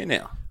it's off the air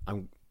now.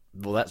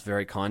 Well, that's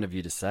very kind of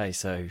you to say.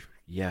 So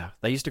yeah,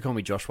 they used to call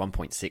me Josh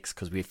 1.6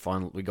 because we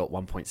got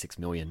 1.6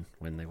 million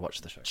when they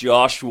watched the show.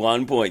 Josh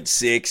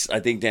 1.6. I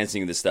think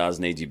Dancing with the Stars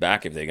needs you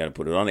back if they're going to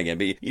put it on again.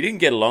 But you didn't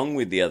get along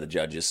with the other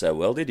judges so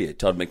well, did you?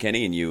 Todd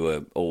McKenney and you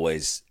were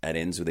always at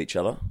ends with each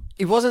other?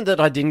 It wasn't that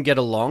I didn't get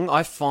along.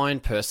 I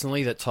find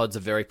personally that Todd's a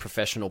very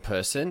professional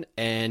person.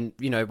 And,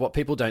 what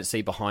people don't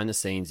see behind the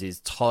scenes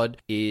is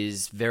Todd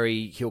is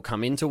he'll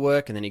come into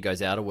work and then he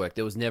goes out of work.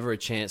 There was never a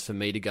chance for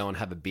me to go and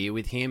have a beer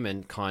with him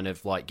and kind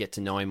of like get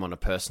to know him on a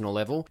personal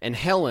level. And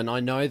Helen, I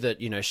know that,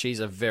 she's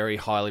a very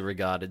highly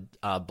regarded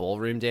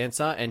ballroom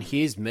dancer. And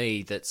here's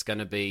me that's going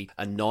to be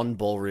a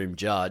non-ballroom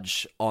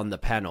judge on the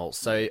panel.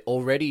 So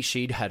already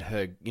she'd had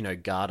her,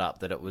 guard up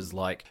that it was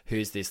like,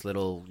 who's this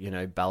little,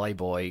 ballet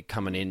boy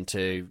coming in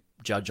to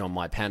judge on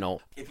my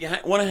panel. If you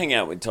want to hang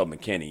out with Todd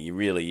McKenney,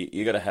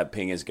 you got to have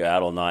pingers go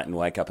out all night and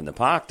wake up in the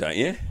park, don't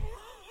you?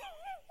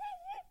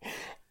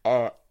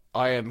 I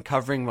am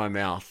covering my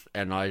mouth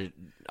and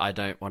I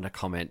don't want to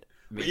comment.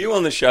 Were you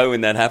on the show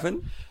when that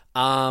happened?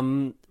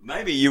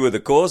 Maybe you were the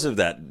cause of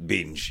that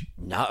binge.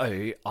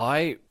 No,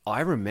 I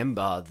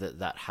remember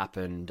that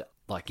happened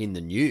like in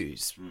the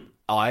news.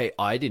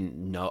 I didn't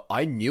know.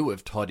 I knew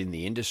of Todd in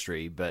the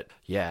industry, but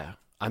yeah.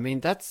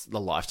 That's a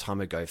lifetime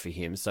ago for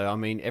him. So,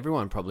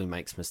 everyone probably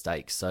makes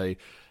mistakes. So,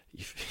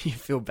 you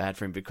feel bad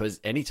for him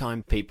because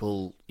anytime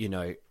people,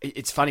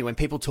 it's funny when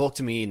people talk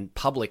to me in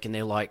public and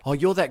they're like, oh,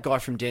 you're that guy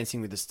from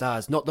Dancing with the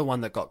Stars, not the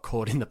one that got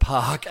caught in the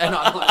park. And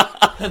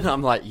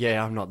I'm like,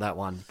 yeah, I'm not that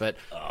one. But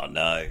oh,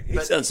 no.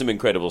 He's done some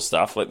incredible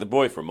stuff. Like The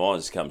Boy from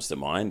Oz comes to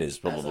mind as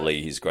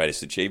probably his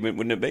greatest achievement,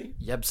 wouldn't it be?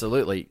 Yeah,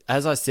 absolutely.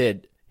 As I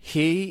said,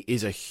 he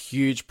is a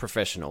huge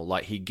professional.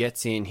 Like, he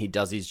gets in, he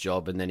does his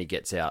job, and then he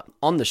gets out.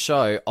 On the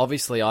show,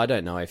 obviously, I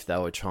don't know if they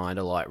were trying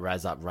to, like,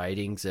 razz up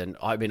ratings. And,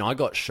 I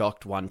got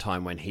shocked one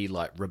time when he,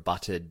 like,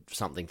 rebutted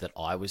something that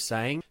I was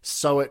saying.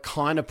 So it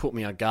kind of put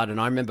me on guard.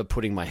 And I remember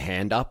putting my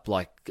hand up,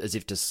 like, as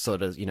if to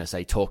sort of,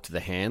 say, talk to the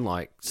hand,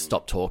 like,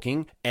 stop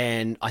talking.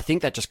 And I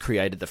think that just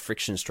created the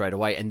friction straight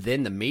away. And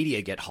then the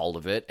media get hold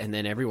of it. And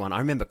then everyone, I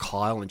remember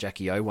Kyle and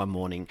Jackie O one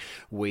morning,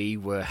 we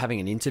were having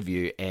an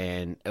interview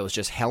and it was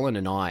just Helen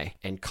and I.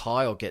 And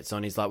Kyle gets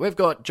on, he's like, we've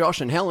got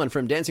Josh and Helen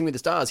from Dancing with the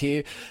Stars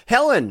here.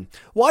 Helen,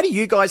 why do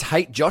you guys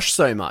hate Josh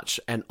so much?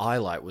 And I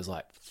was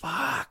like,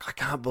 fuck, I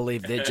can't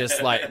believe they're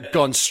just like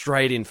gone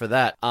straight in for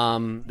that.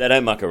 They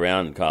don't muck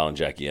around, Kyle and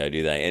Jackie O,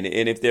 do they? And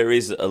if there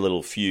is a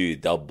little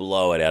feud, they'll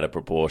blow it out of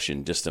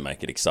proportion just to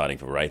make it exciting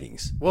for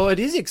ratings. Well, it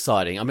is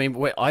exciting.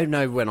 I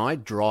know when I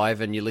drive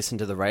and you listen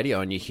to the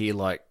radio and you hear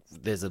like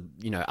there's a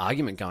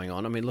argument going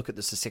on. Look at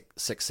the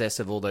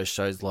success of all those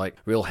shows like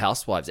Real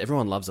Housewives.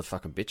 Everyone loves a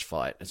fucking bitch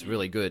fight. It's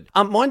really good.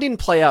 Mine didn't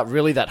play out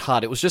really that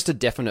hard. It was just a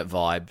definite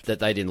vibe that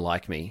they didn't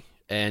like me.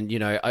 And,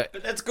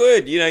 But that's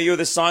good. You're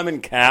the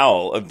Simon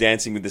Cowell of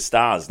Dancing with the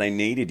Stars. They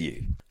needed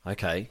you.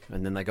 Okay.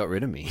 And then they got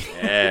rid of me.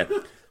 Yeah.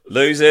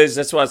 Losers.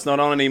 That's why it's not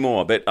on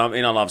anymore. But, I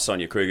love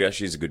Sonia Kruger.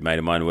 She's a good mate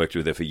of mine. Worked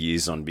with her for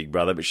years on Big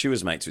Brother. But she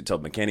was mates with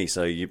Todd McKenney.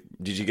 So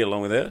did you get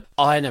along with her?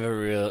 I never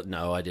really...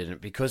 No, I didn't.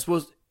 Because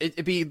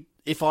it'd be...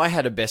 If I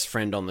had a best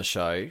friend on the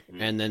show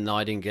and then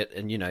I didn't get...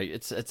 And,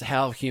 it's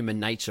how human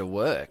nature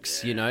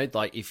works,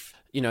 Like, if...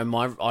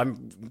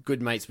 I'm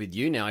good mates with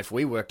you now. If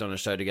we worked on a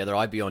show together,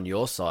 I'd be on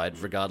your side,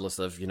 regardless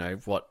of,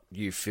 what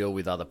you feel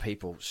with other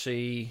people.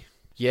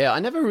 I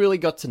never really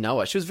got to know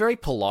her. She was very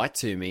polite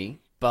to me,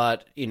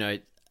 but,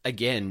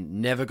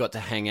 again, never got to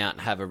hang out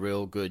and have a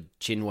real good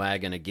chin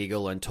wag and a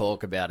giggle and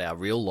talk about our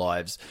real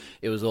lives.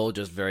 It was all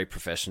just very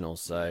professional.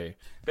 So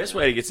Best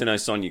way to get to know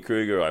Sonia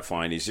Kruger, I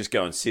find, is just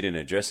go and sit in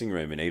her dressing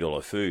room and eat all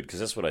her food,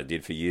 because that's what I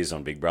did for years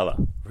on Big Brother.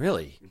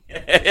 really,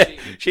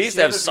 She used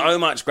to have so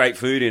much great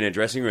food in her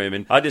dressing room,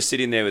 and I'd just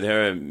sit in there with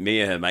her and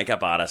Mia, her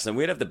makeup artist, and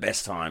we'd have the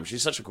best time.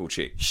 She's such a cool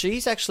chick.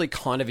 she's actually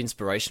kind of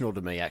inspirational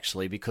to me,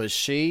 actually, because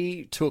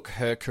she took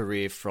her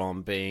career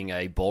from being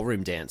a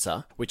ballroom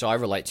dancer, which I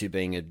relate to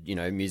being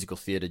a musical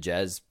theatre,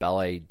 jazz,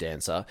 ballet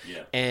dancer,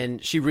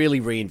 and she really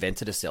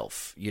reinvented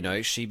herself.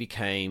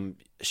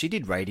 She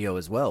did radio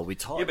as well.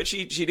 Yeah, but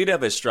she did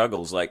have her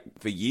struggles. Like,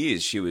 for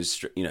years, she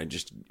was,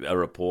 just a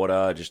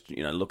reporter, just,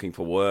 looking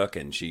for work,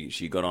 and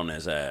she got on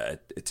as a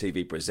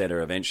TV presenter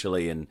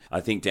eventually, and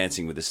I think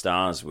Dancing with the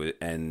Stars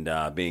and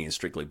being in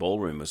Strictly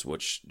Ballroom was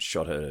what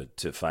shot her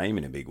to fame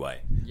in a big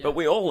way. Yeah. But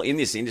we all, in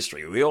this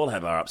industry, we all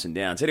have our ups and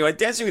downs. Anyway,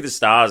 Dancing with the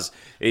Stars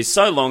is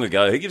so long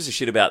ago. Who gives a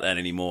shit about that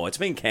anymore? It's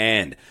been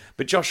canned.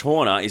 But Josh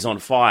Horner is on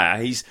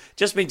fire. He's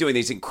just been doing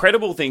these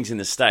incredible things in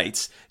the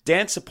States.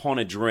 Dance Upon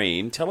a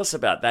Dream. Tell us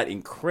about that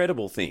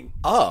incredible thing.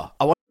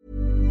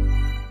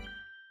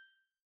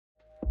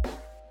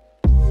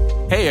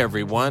 Hey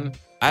everyone,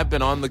 I've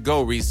been on the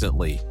go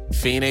recently.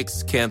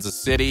 Phoenix,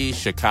 Kansas City,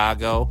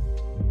 Chicago.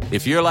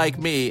 If you're like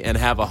me and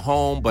have a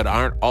home but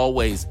aren't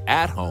always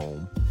at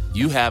home,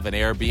 you have an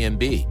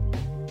Airbnb.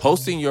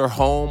 Hosting your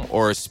home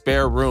or a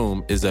spare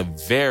room is a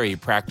very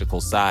practical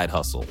side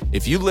hustle.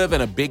 If you live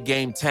in a big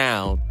game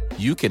town,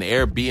 you can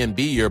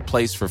Airbnb your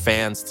place for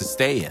fans to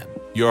stay in.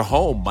 Your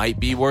home might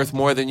be worth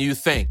more than you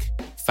think.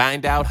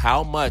 Find out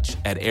how much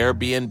at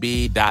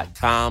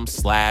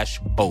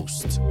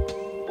airbnb.com/host.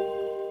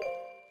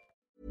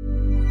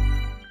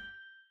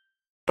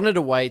 Wanted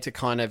a way to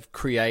kind of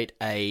create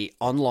a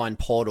online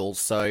portal.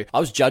 So I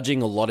was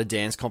judging a lot of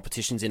dance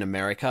competitions in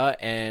America,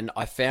 and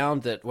I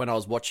found that when I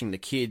was watching the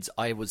kids,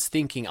 I was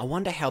thinking, I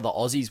wonder how the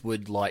Aussies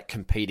would like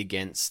compete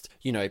against,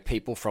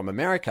 people from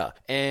America.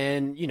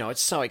 And,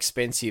 it's so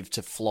expensive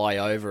to fly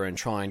over and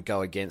try and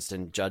go against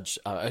and judge,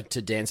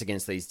 to dance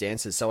against these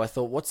dancers. So I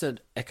thought, what's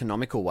an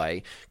economical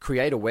way?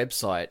 Create a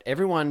website.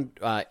 Everyone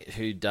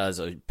who does,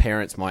 or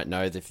parents might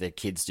know that if their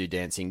kids do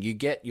dancing, you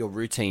get your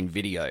routine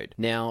videoed.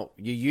 Now,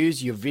 you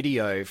use your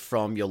video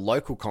from your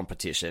local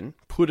competition,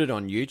 put it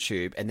on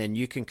YouTube, and then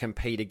you can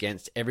compete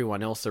against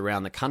everyone else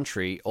around the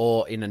country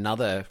or in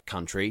another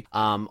country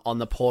on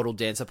the portal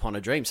Dance Upon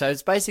a Dream. So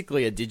it's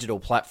basically a digital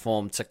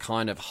platform to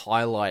kind of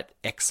highlight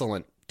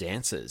excellent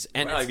dancers.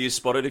 And have you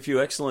spotted a few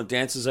excellent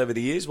dancers over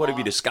the years? What have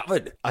you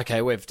discovered?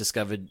 Okay, we've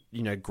discovered,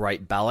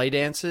 great ballet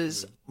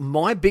dancers.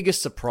 My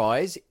biggest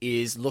surprise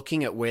is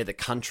looking at where the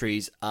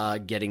countries are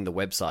getting the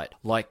website.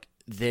 Like,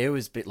 there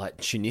was a bit like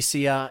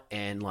Tunisia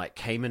and like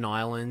Cayman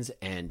Islands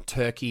and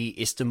Turkey,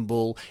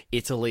 Istanbul,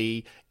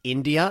 Italy,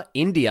 India.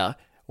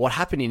 What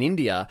happened in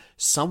India,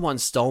 someone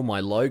stole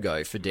my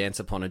logo for Dance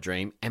Upon a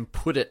Dream and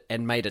put it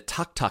and made a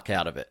tuk-tuk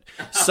out of it.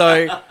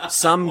 So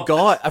some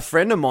guy, a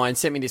friend of mine,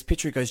 sent me this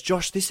picture. He goes,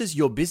 Josh, this is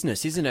your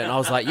business, isn't it? And I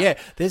was like, yeah,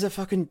 there's a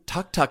fucking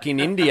tuk-tuk in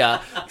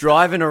India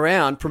driving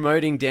around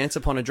promoting Dance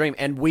Upon a Dream.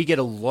 And we get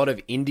a lot of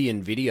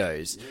Indian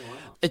videos. Yeah, wow.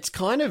 It's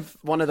kind of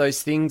one of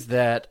those things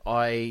that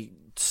I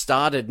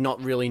started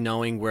not really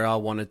knowing where I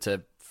wanted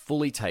to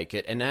fully take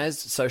it, and as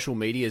social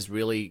media is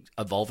really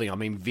evolving, I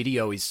mean,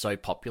 video is so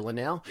popular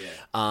now,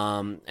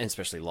 and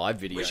especially live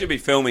video. We should be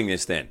filming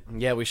this then.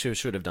 Yeah, we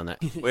should have done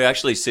that. We're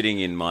actually sitting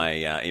in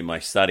my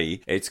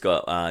study. It's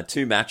got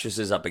two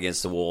mattresses up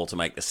against the wall to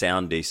make the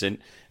sound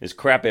decent. There's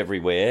crap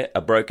everywhere,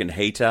 a broken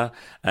heater,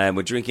 and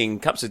we're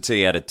drinking cups of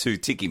tea out of two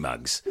tiki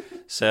mugs.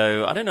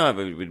 So I don't know if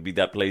it would be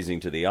that pleasing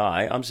to the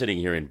eye. I'm sitting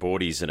here in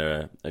boardies and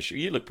a shoe.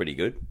 You look pretty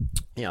good.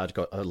 Yeah,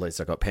 at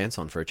least I got pants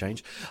on for a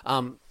change.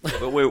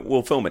 But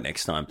we'll film it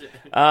next time.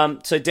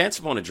 So Dance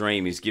Upon a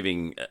Dream is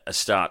giving a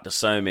start to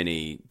so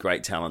many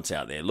great talents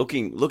out there,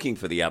 looking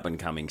for the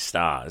up-and-coming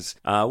stars.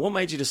 What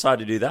made you decide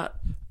to do that?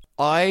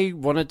 I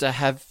wanted to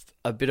have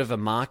a bit of a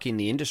mark in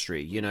the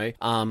industry,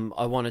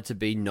 I wanted to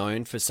be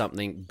known for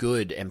something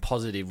good and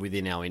positive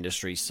within our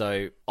industry.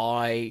 So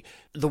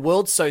the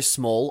world's so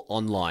small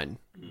online.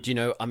 Do you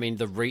know, I mean,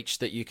 the reach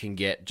that you can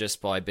get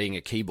just by being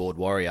a keyboard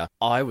warrior.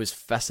 I was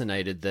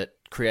fascinated that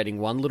creating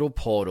one little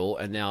portal,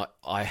 and now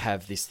I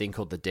have this thing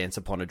called the Dance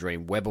Upon a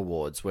Dream Web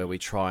Awards, where we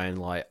try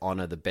and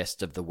honor the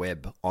best of the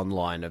web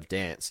online of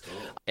dance.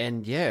 Oh.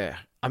 And yeah,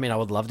 I mean, I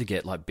would love to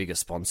get bigger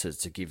sponsors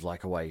to give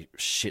away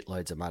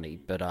shitloads of money,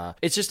 but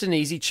it's just an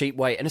easy, cheap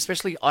way. And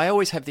especially, I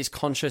always have this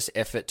conscious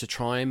effort to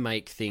try and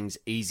make things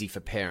easy for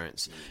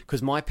parents,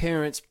 because my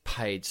parents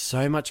paid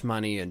so much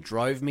money and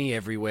drove me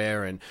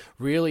everywhere and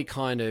really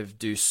kind of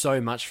do so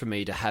much for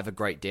me to have a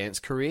great dance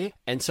career.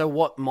 And so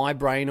what my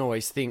brain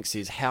always thinks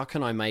is, how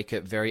can I make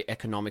it very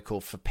economical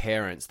for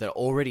parents that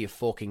already are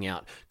forking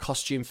out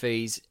costume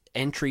fees,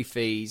 entry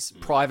fees,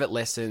 private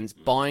lessons,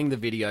 buying the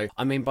video.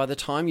 I mean, by the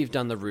time you've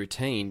done the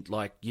routine,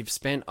 like you've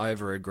spent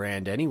over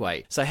 $1,000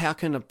 anyway. So how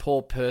can a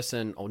poor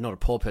person, or not a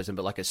poor person,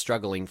 but like a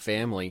struggling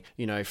family,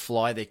 you know,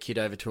 fly their kid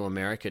over to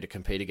America to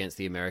compete against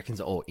the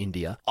Americans or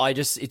India?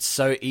 It's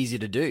so easy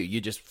to do.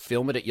 You just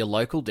film it at your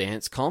local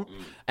dance comp.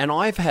 And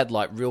I've had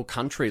like real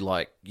country,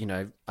 like, you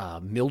know,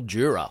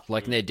 Mildura,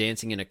 like they're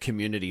dancing in a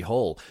community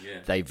hall. Yeah.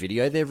 They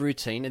video their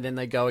routine and then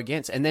they go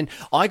against. And then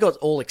I got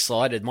all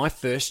excited. My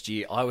first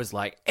year, I was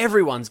like,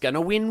 everyone's going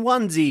to win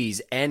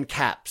onesies and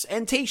caps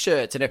and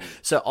t-shirts. And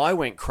so I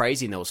went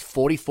crazy and there was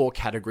 44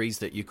 categories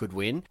that you could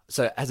win.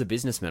 So as a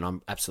businessman,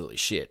 I'm absolutely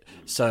shit.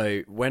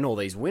 So when all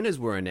these winners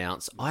were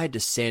announced, I had to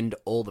send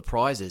all the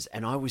prizes,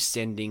 and I was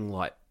sending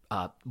like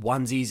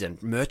onesies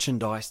and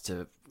merchandise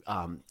to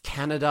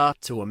Canada,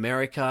 to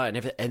America, and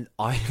everything. And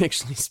I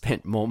actually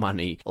spent more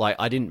money. Like,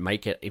 I didn't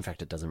make it. In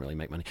fact, it doesn't really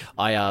make money.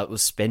 I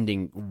was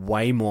spending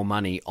way more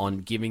money on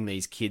giving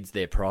these kids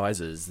their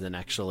prizes than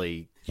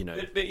actually, you know.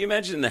 But you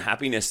imagine the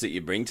happiness that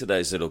you bring to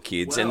those little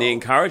kids and the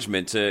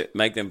encouragement to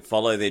make them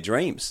follow their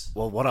dreams.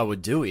 Well, what I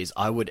would do is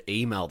I would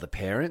email the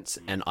parents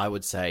and I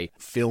would say,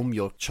 film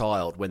your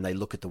child when they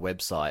look at the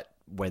website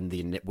when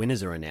the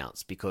winners are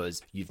announced,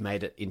 because you've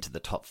made it into the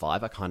top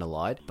 5. I kind of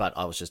lied, but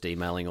I was just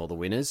emailing all the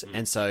winners.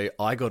 And so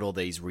I got all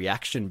these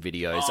reaction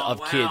videos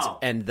of kids,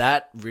 and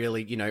that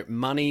really, you know,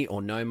 money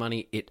or no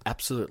money, it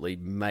absolutely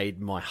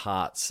made my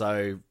heart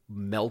so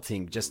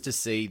melting just to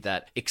see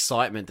that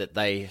excitement that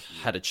they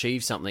had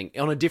achieved something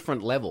on a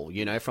different level,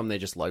 you know, from their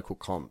just local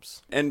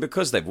comps. And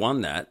because they've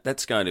won that,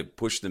 that's going to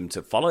push them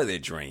to follow their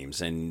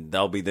dreams, and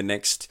they'll be the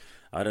next,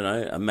 I don't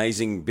know,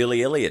 amazing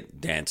Billy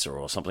Elliot dancer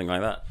or something like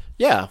that.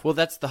 Yeah, well,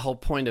 that's the whole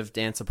point of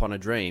Dance Upon a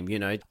Dream. You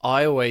know,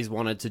 I always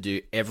wanted to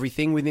do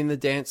everything within the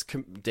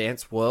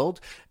dance world.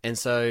 And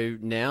so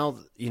now,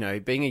 you know,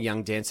 being a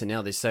young dancer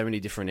now, there's so many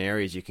different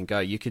areas you can go.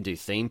 You can do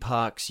theme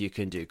parks, you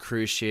can do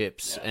cruise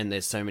ships, and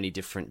there's so many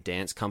different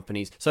dance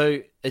companies.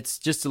 So it's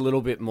just a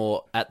little bit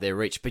more at their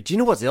reach. But do you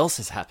know what else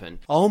has happened?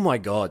 Oh my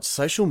God,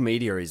 social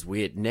media is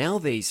weird. Now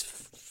these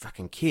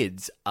fucking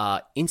kids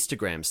are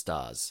Instagram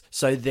stars.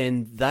 So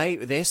then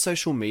their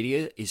social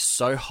media is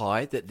so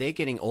high that they're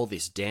getting all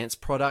this dance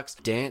products.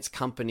 Dance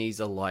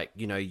companies are like,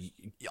 you know,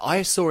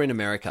 I saw in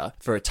America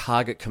for a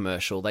Target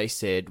commercial, they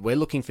said, we're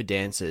looking for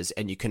dancers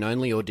and you can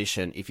only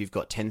audition if you've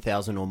got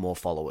 10,000 or more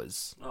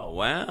followers. Oh,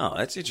 wow.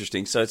 That's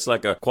interesting. So it's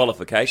like a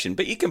qualification,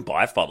 but you can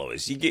buy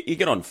followers. You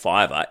get on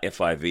Fiverr,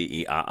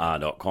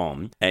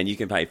 Fiverr.com, and you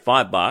can pay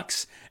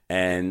 $5,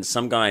 and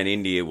some guy in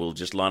India will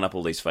just line up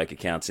all these fake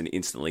accounts and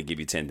instantly give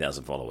you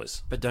 10,000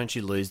 followers. But don't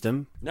you lose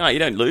them? No, you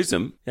don't lose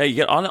them. Yeah, you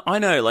get. I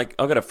know, like,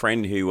 I've got a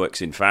friend who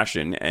works in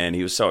fashion, and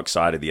he was so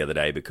excited the other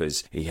day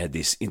because he had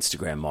this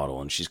Instagram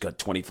model, and she's got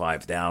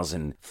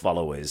 25,000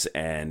 followers,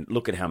 and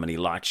look at how many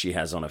likes she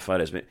has on her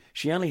photos. But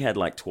she only had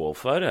like 12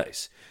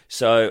 photos.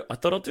 So I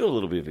thought I'll do a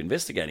little bit of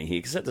investigating here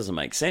because that doesn't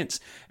make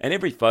sense. And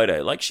every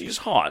photo, like, she's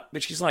hot,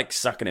 but she's like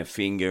sucking her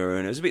finger,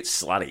 and it was a bit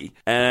slutty.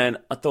 And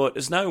I thought,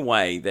 there's no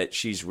way that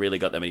she's really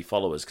got that many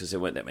followers because there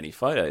weren't that many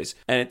photos.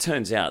 And it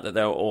turns out that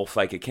they were all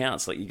fake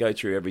accounts. Like, you go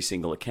through every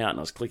single account, and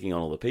I was clicking on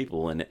all the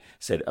people, and it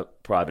said a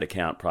private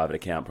account, private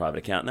account, private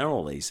account. And they're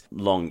all these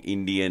long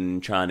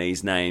Indian,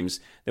 Chinese names.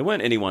 There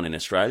weren't anyone in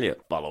Australia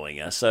following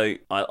her. So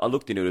I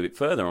looked into it a bit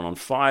further, and on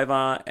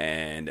Fiverr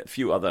and a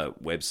few other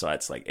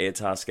websites like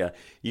Airtasker,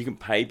 you can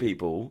pay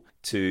people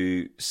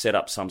to set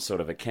up some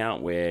sort of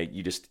account where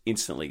you just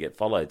instantly get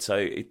followed.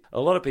 So a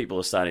lot of people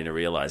are starting to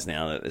realize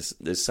now that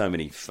there's so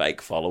many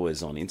fake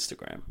followers on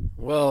Instagram.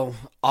 Well,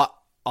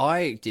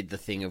 I did the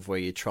thing of where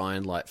you try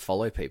and like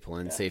follow people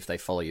and see if they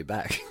follow you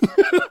back.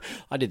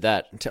 I did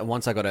that.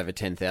 Once I got over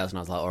 10,000, I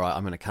was like, all right,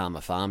 I'm going to calm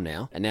my farm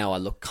now. And now I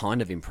look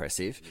kind of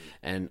impressive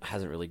and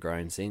hasn't really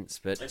grown since.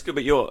 But that's good.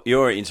 But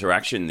your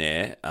interaction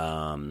there,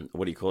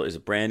 what do you call it? Is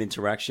it brand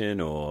interaction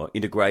or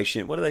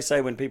integration? What do they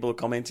say when people are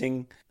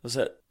commenting? Was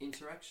it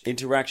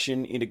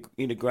interaction,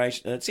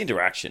 integration? It's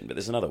interaction, but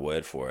there's another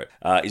word for it.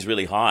 Is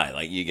really high.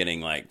 Like, you're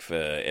getting, like, for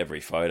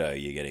every photo,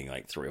 you're getting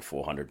like 300 or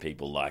 400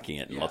 people liking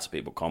it and lots of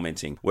people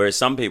commenting. Whereas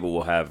some people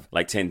will have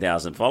like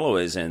 10,000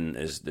 followers and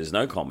there's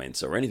no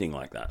comments or anything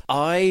like that.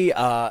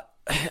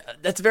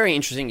 That's very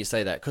interesting you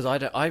say that, because I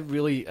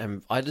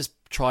just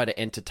try to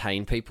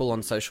entertain people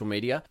on social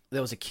media.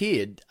 There was a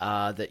kid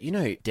that, you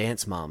know,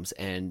 Dance Moms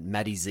and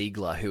Maddie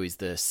Ziegler, who is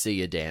the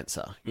Sia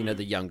dancer, you know,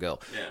 the young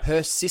girl. Yeah.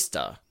 Her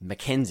sister,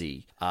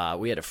 Mackenzie,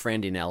 we had a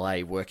friend in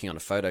LA working on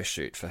a photo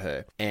shoot for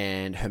her,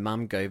 and her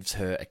mum gives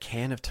her a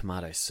can of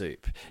tomato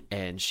soup,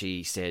 and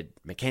she said,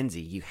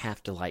 Mackenzie, you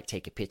have to, like,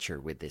 take a picture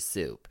with this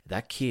soup.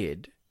 That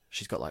kid,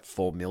 she's got like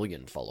 4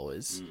 million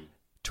followers.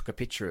 Took a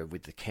picture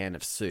with the can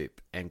of soup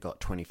and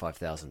got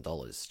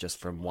 $25,000 just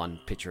from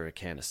one picture of a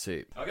can of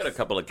soup. I got a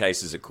couple of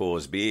cases of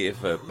Coors beer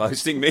for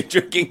posting me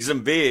drinking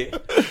some beer.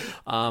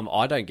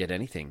 I don't get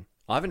anything.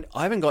 I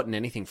haven't gotten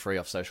anything free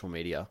off social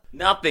media.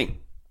 Nothing.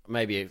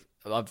 Maybe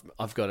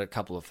I've got a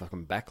couple of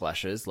fucking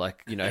backlashes,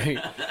 like, you know,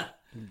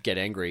 get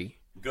angry.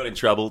 Got in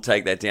trouble,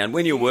 take that down.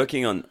 When you're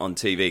working on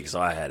TV, because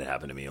I had it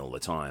happen to me all the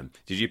time,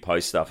 did you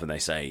post stuff and they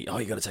say, oh,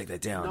 you got to take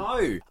that down?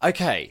 No.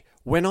 Okay.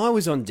 When I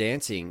was on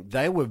Dancing,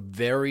 they were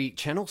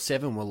Channel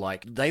 7 were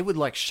like, they would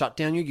like shut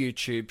down your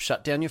YouTube,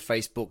 shut down your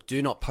Facebook,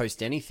 do not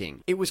post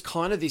anything. It was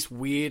kind of this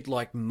weird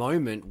like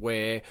moment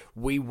where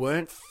we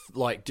weren't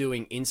like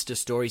doing Insta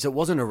stories. It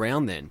wasn't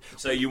around then.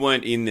 So you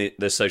weren't in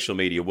the social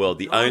media world.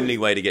 The only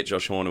way to get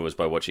Josh Horner was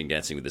by watching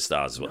Dancing with the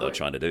Stars is what they were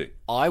trying to do.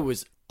 I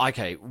was...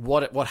 Okay,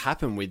 what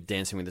happened with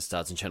Dancing with the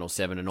Stars and Channel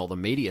 7 and all the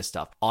media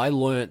stuff, I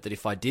learnt that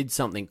if I did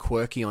something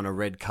quirky on a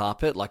red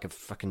carpet, like a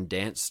fucking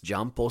dance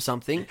jump or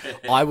something,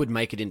 I would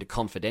make it into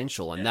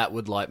confidential, and that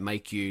would like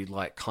make you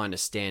like kind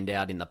of stand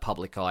out in the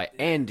public eye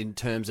and in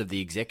terms of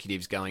the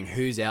executives going,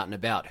 who's out and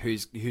about,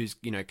 who's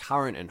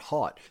current and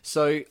hot.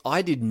 So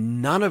I did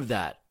none of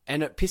that.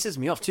 And it pisses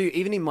me off too.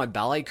 Even in my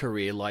ballet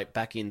career, like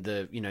back in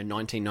the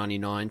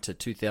 1999 to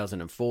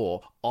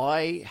 2004,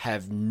 I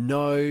have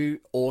no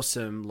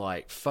awesome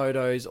like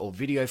photos or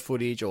video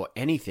footage or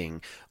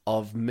anything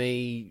of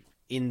me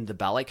in the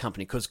ballet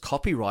company because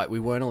copyright, we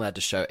weren't allowed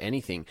to show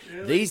anything.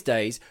 Really? These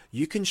days,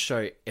 you can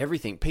show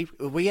everything.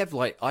 We have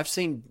like, I've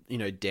seen,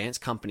 dance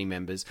company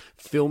members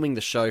filming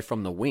the show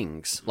from the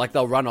wings. Like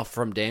they'll run off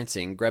from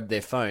dancing, grab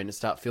their phone and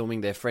start filming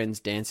their friends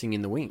dancing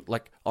in the wing,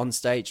 like on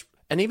stage.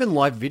 And even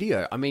live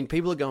video. I mean,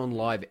 people are going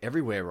live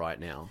everywhere right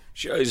now.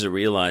 Shows are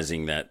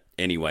realizing that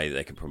any way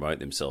they can promote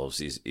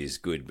themselves is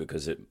good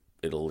because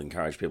it'll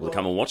encourage people to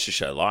come and watch the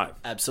show live.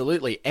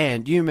 Absolutely.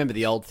 And you remember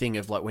the old thing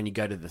of like when you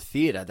go to the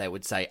theatre, they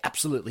would say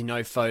absolutely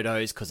no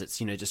photos because it's,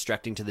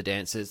 distracting to the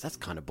dancers. That's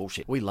kind of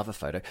bullshit. We love a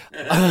photo.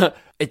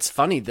 It's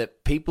funny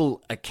that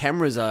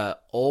cameras are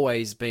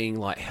always being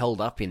like held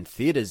up in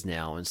theatres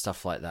now and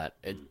stuff like that.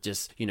 It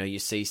just, you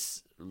see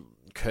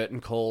curtain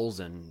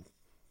calls and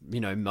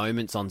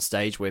moments on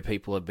stage where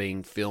people are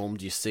being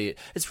filmed. You see it.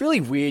 It's really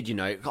weird,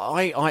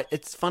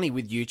 it's funny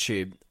with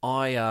YouTube.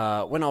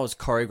 When I was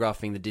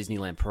choreographing the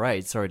Disneyland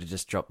parade, sorry to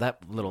just drop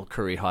that little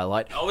career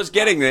highlight. I was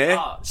getting there.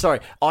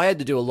 Sorry. I had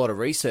to do a lot of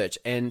research,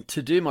 and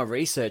to do my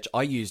research,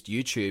 I used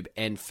YouTube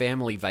and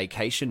family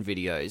vacation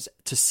videos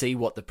to see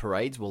what the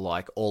parades were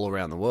like all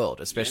around the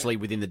world, especially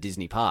within the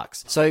Disney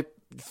parks. So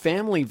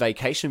family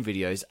vacation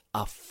videos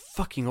are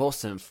fucking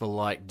awesome for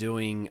like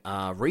doing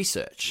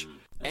research.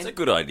 That's a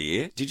good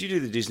idea. Did you do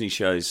the Disney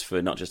shows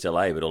for not just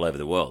LA, but all over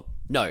the world?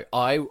 No,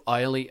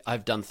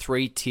 I've done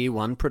 3 tier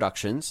 1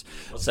 productions.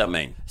 What's that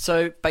mean?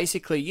 So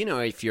basically,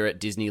 if you're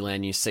at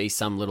Disneyland, you see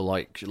some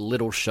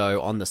little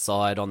show on the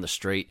side, on the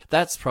street.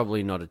 That's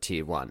probably not a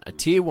tier 1. A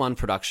tier 1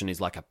 production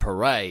is like a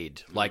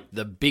parade, like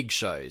the big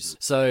shows.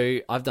 So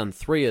I've done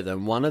 3 of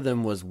them. One of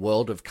them was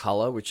World of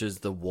Color, which is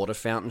the water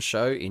fountain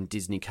show in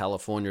Disney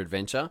California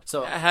Adventure.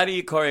 So how do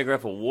you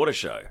choreograph a water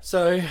show?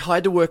 So I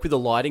had to work with a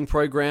lighting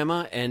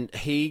programmer, and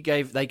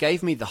they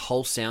gave me the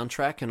whole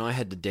soundtrack, and I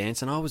had to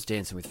dance, and I was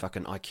dancing with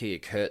fucking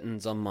IKEA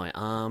curtains on my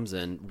arms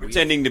and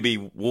pretending to be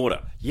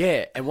water.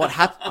 Yeah, and what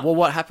happened? Well,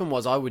 what happened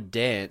was I would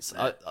dance.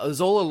 It was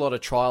all a lot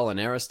of trial and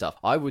error stuff.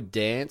 I would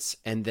dance,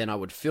 and then I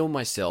would film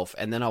myself,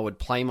 and then I would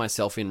play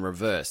myself in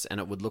reverse, and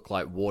it would look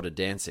like water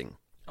dancing.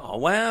 Oh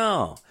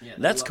wow,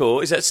 that's cool.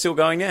 Is that still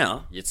going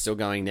now? It's still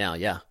going now.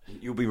 Yeah.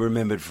 You'll be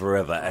remembered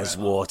forever as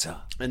water.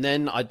 And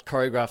then I'd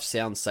choreograph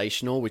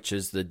Soundsational, which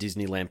is the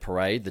Disneyland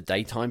parade, the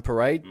daytime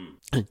parade.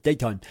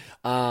 Daytime.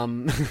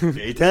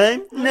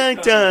 Daytime?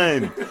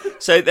 Nighttime.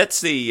 So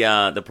that's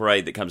the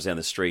parade that comes down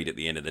the street at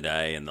the end of the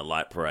day, and the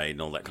light parade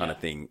and all that kind of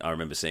thing. I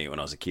remember seeing it when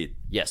I was a kid.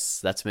 Yes,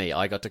 that's me.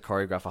 I got to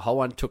choreograph a whole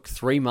one. It took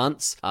 3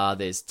 months.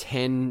 There's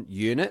 10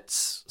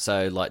 units,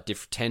 so like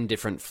 10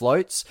 different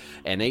floats,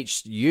 and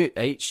each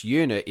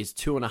unit is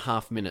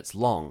 2.5 minutes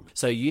long.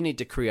 So you need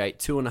to create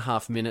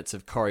 2.5 minutes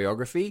of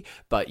choreography,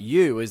 but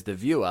you as the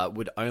viewer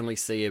would only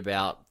see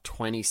about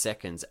 20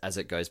 seconds as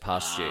it goes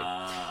past you.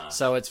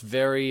 So it's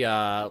very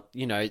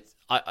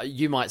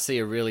you might see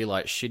a really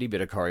like shitty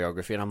bit of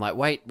choreography, and I'm like,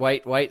 wait,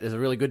 there's a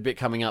really good bit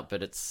coming up,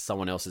 but it's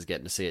someone else is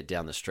getting to see it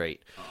down the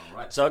street. All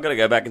right, so I've got to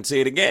go back and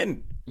see it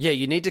again. Yeah,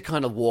 you need to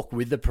kind of walk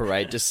with the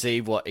parade to see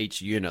what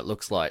each unit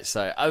looks like.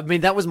 So I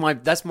mean,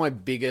 that's my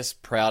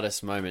biggest,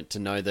 proudest moment, to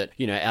know that,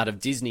 out of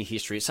Disney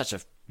history, it's such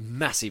a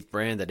massive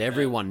brand that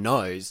everyone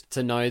knows,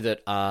 to know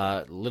that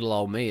little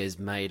old me has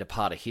made a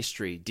part of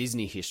history,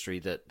 Disney history,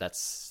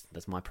 that's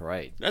my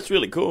parade. That's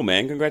really cool,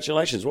 man.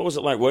 Congratulations. What was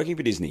it like working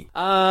for Disney?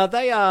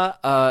 They are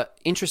an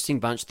interesting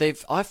bunch.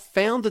 I've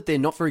found that they're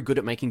not very good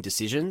at making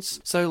decisions.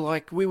 So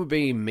like we would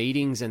be in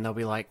meetings and they'll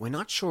be like, we're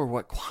not sure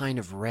what kind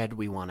of red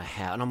we want to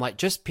have. And I'm like,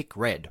 just pick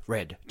red.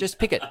 Just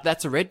pick it.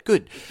 That's a red.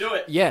 Good. Do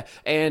it. Yeah.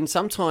 And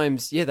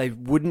sometimes, they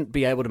wouldn't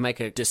be able to make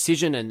a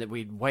decision, and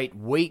we'd wait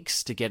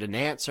weeks to get an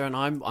answer. And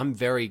I'm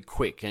very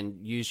quick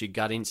and use your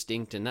gut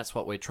instinct, and that's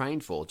what we're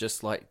trained for.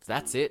 Just like,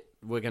 that's it.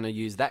 We're going to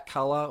use that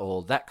color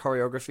or that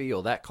choreography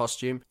or that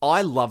costume.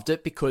 I loved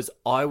it because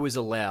I was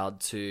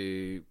allowed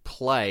to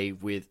play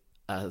with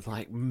a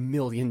like $1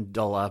 million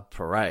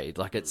parade.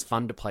 Like, it's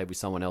fun to play with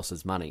someone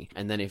else's money.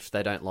 And then if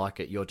they don't like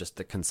it, you're just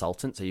the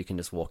consultant, so you can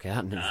just walk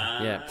out. And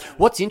yeah.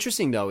 What's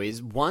interesting though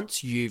is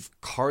once you've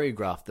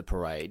choreographed the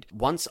parade,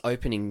 once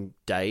opening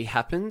day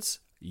happens,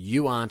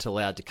 you aren't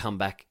allowed to come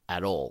back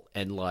at all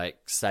and like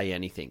say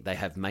anything. They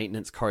have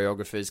maintenance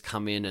choreographers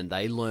come in and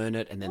they learn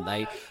it, and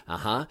then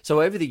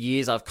So over the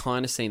years, I've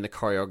kind of seen the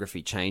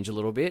choreography change a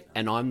little bit,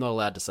 and I'm not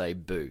allowed to say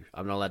boo.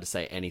 I'm not allowed to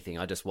say anything.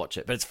 I just watch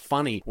it. But it's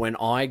funny when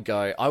I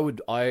go.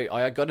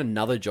 I got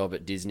another job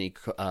at Disney.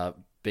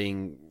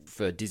 Being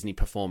for Disney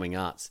Performing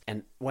Arts.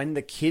 And when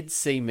the kids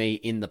see me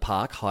in the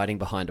park hiding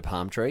behind a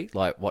palm tree,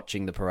 like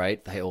watching the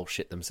parade, they all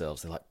shit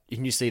themselves. They're like,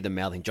 and you see them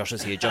mouthing, Josh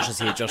is here, Josh is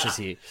here, Josh is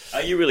here.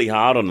 Are you really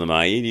hard on them,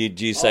 are you?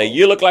 Do you say,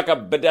 you look like a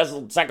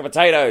bedazzled sack of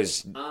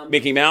potatoes,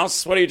 Mickey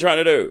Mouse? What are you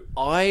trying to do?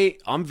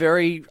 I'm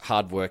very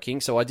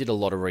hardworking, so I did a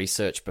lot of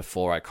research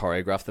before I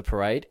choreographed the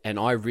parade, and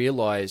I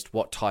realized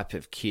what type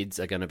of kids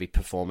are going to be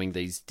performing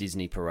these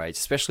Disney parades,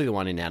 especially the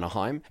one in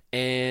Anaheim.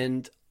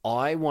 And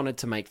I wanted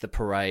to make the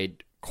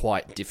parade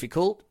quite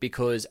difficult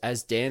because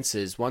as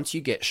dancers, once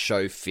you get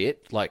show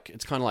fit, like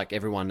it's kind of like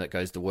everyone that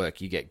goes to work,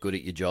 you get good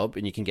at your job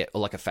and you can get, or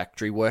like a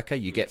factory worker,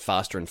 you get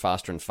faster and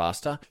faster and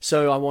faster.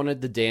 So I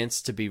wanted the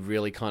dance to be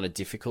really kind of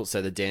difficult,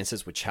 so the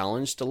dancers were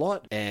challenged a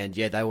lot. And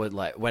yeah, they were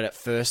like, when it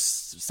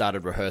first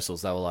started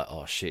rehearsals, they were like,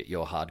 oh shit,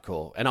 you're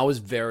hardcore. And I was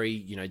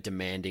very,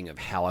 demanding of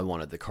how I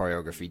wanted the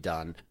choreography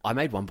done. I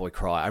made one boy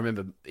cry. I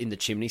remember in the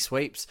chimney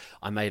sweeps,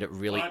 I made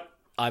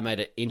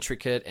it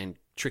intricate and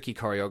tricky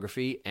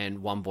choreography, and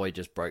one boy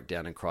just broke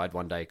down and cried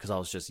one day because I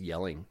was just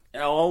yelling.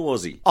 How old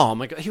was he? Oh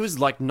my God, he was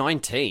like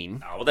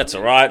 19. Oh, well, that's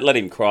all right. Let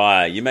him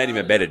cry. You made him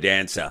a better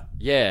dancer.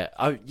 Yeah,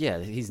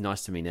 he's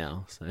nice to me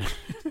now. So.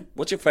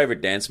 What's your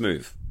favourite dance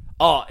move?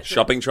 Oh,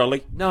 shopping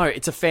trolley? No,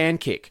 it's a fan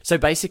kick. So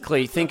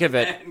basically, think of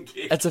it.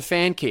 It's a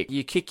fan kick.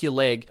 You kick your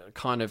leg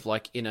kind of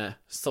like in a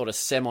sort of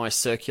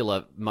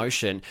semicircular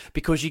motion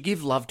because you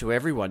give love to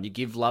everyone. You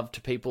give love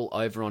to people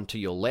over onto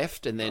your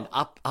left, and then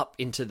up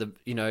into the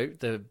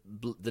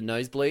the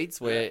nosebleeds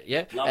where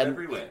love and,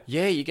 everywhere.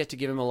 Yeah, you get to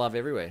give them a love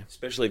everywhere.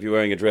 Especially if you're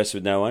wearing a dress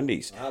with no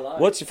undies.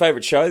 What's your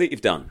favourite show that you've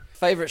done?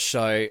 Favourite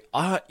show?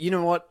 You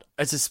know what?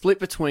 It's a split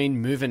between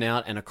Moving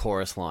Out and A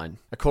Chorus Line.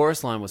 A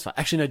Chorus Line was fun.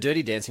 Actually, no,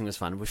 Dirty Dancing was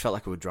fun. We felt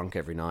like we were drunk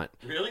every night.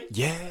 Really?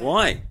 Yeah.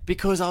 Why?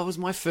 Because I was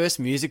my first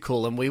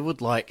musical, and we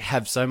would like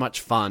have so much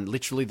fun.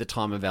 Literally the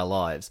time of our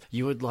lives.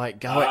 You would like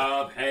go.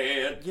 I've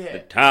had the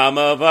time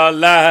of our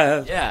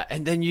lives. Yeah,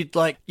 and then you'd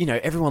like,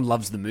 everyone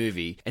loves the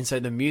movie, and so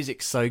the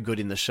music's so good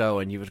in the show,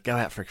 and you would go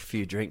out for a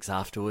few drinks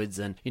afterwards,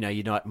 and you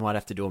might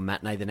have to do a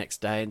matinee the next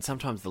day, and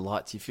sometimes the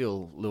lights, you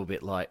feel a little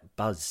bit like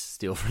buzzed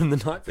still from the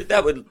night. But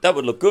that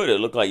would look good.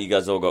 It looked like you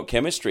guys all got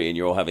chemistry and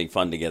you're all having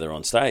fun together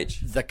on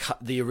stage.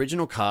 The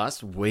original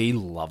cast, we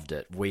loved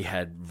it. We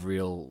had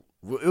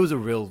it was a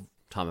real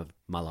time of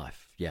my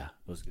life. Yeah,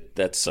 it was good.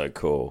 That's so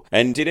cool.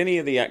 And did any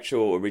of the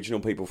actual original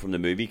people from the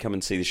movie come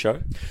and see the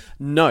show?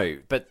 No,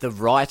 but the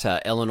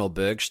writer, Eleanor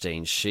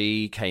Bergstein,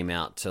 she came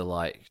out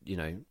to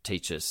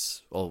teach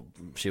us, or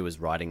she was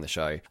writing the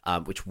show,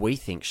 which we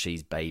think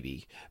she's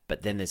baby.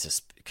 But then there's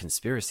a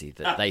conspiracy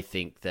that they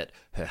think that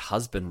her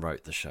husband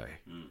wrote the show.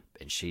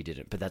 And she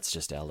didn't, but that's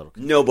just our little...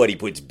 Nobody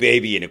puts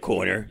baby in a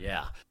corner.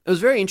 Yeah. It was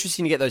very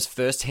interesting to get those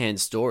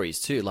first-hand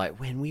stories, too. Like,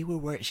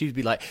 she would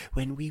be like,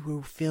 when we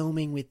were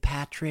filming with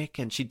Patrick,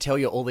 and she'd tell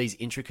you all these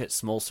intricate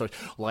small stories,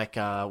 like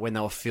when they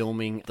were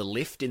filming the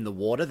lift in the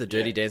water, the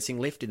Dirty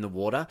Dancing lift in the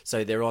water.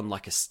 So they're on,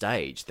 like, a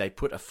stage. They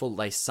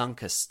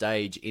sunk a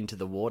stage into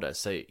the water.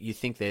 So you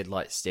think they're,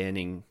 like,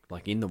 standing,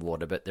 like, in the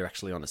water, but they're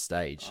actually on a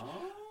stage.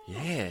 Oh.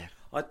 Yeah.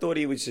 I thought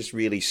he was just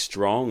really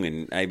strong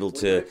and able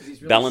to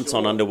balance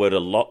on underwater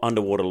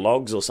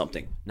logs or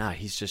something. No,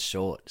 he's just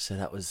short. So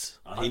that was...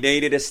 He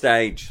needed a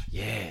stage.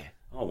 Yeah.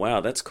 Oh,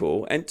 wow, that's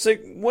cool. And so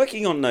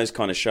working on those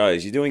kind of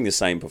shows, you're doing the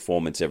same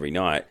performance every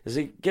night. Does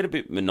it get a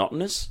bit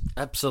monotonous?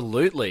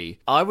 Absolutely.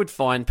 I would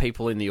find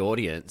people in the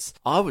audience.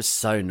 I was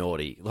so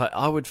naughty. Like,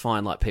 I would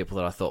find like people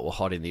that I thought were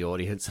hot in the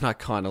audience, and I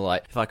kind of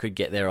like, if I could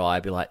get their eye,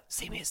 I'd be like,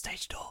 see me at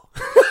stage door.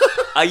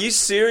 Are you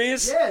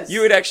serious? Yes.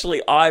 You would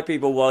actually eye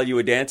people while you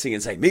were dancing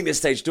and say, meet me at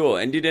stage door.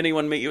 And did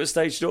anyone meet you at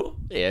stage door?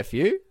 Yeah, a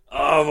few.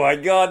 Oh my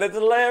God, that's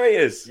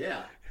hilarious.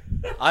 Yeah.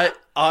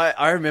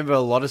 I remember a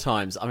lot of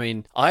times,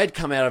 I had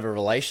come out of a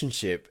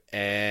relationship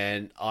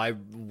and I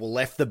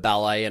left the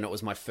ballet, and it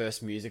was my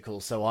first musical.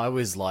 So I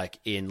was like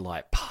in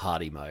like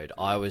party mode.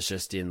 I was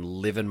just in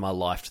living my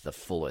life to the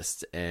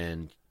fullest.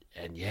 And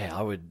yeah,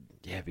 I would...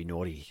 Yeah, be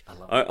naughty.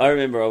 I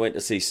remember I went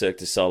to see Cirque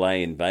du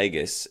Soleil in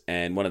Vegas,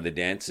 and one of the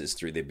dancers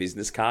threw their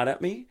business card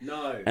at me.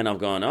 No. And I've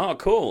gone, oh,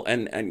 cool.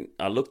 And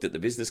I looked at the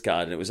business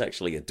card, and it was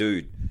actually a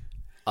dude.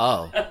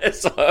 Oh.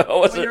 So I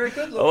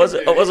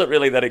wasn't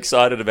really that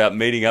excited about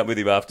meeting up with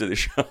him after the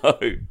show.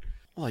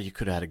 Well, you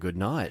could have had a good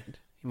night.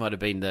 You might have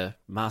been the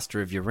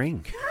master of your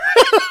ring.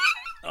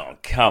 Oh,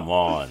 come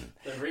on.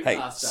 Hey,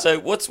 so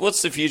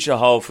what's the future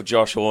hold for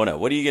Josh Horner?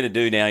 What are you going to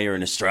do now you're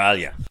in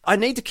Australia? I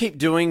need to keep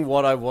doing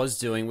what I was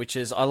doing, which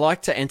is I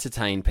like to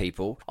entertain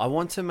people. I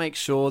want to make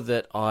sure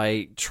that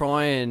I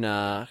try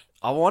and...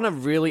 I want to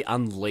really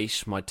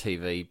unleash my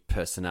TV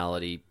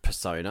personality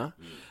persona.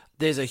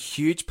 There's a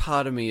huge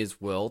part of me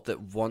as well that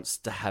wants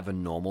to have a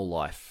normal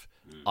life.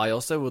 I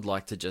also would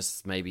like to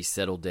just maybe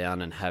settle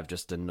down and have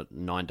just a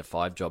 9 to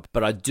 5 job.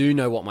 But I do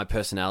know what my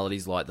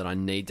personality's like, that I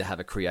need to have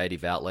a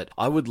creative outlet.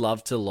 I would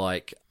love to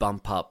like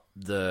bump up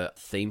the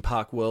theme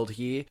park world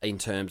here in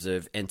terms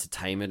of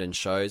entertainment and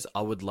shows.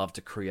 I would love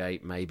to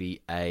create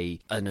maybe an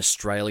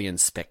Australian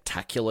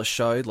spectacular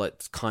show,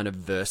 like kind of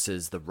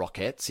versus the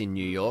Rockettes in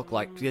New York.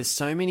 Like there's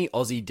so many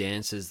Aussie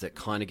dancers that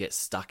kind of get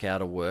stuck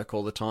out of work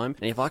all the time.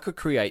 And if I could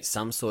create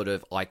some sort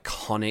of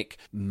iconic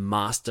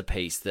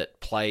masterpiece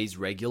that plays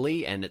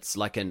regularly, and it's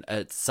like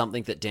it's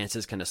something that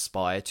dancers can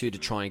aspire to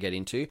try and get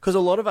into. Because a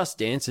lot of us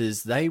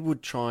dancers, they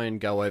would try and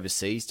go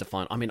overseas to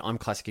find, I mean, I'm a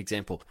classic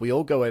example. We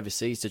all go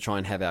overseas to try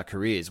and have our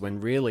careers,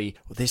 when really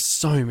there's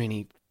so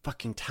many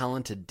fucking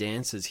talented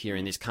dancers here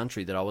in this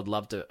country that I would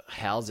love to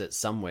house it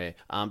somewhere.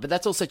 But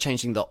that's also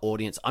changing the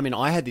audience. I mean,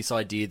 I had this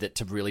idea that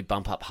to really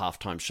bump up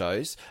halftime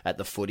shows at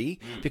the footy,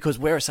 because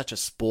we're such a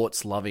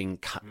sports loving,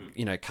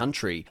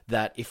 country,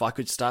 that if I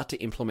could start to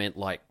implement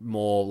like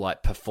more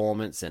like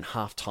performance and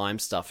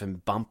halftime stuff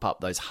and bump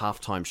up those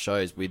halftime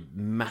shows with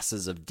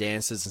masses of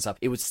dancers and stuff,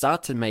 it would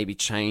start to maybe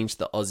change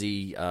the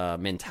Aussie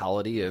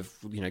mentality of,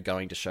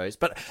 going to shows.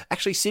 But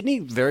actually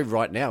Sydney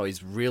right now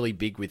is really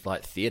big with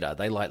like theatre.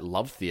 They like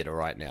love theatre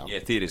right now. Yeah,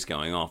 theatre's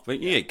going off. But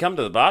yeah, come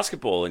to the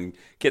basketball and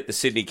get the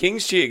Sydney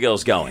Kings cheer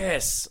girls going.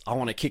 Yes, I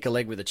want to kick a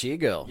leg with a cheer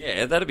girl.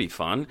 Yeah, that'd be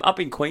fun. Up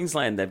in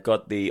Queensland, they've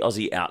got the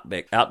Aussie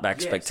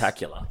Outback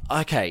Spectacular.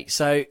 Okay,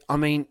 so, I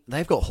mean,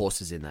 they've got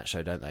horses in that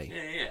show, don't they?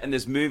 Yeah. And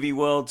there's Movie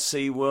World,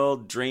 Sea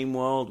World, Dream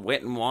World,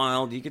 Wet and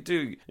Wild. You could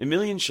do a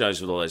million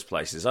shows with all those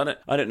places. I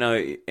don't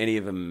know any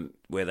of them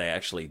where they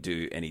actually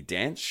do any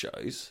dance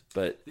shows,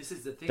 but this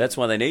is the thing. That's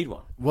why they need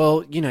one.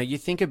 Well, you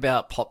think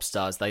about pop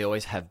stars, they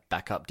always have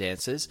backup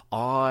dancers.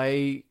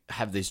 I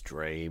have this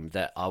dream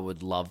that I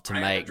would love to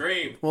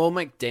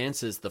make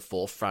dancers the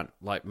forefront,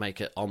 like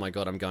make it, oh my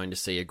God, I'm going to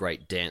see a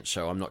great dance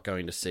show. I'm not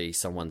going to see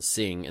someone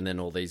sing and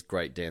then all these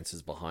great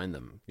dancers behind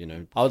them,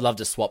 I would love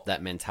to swap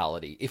that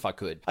mentality if I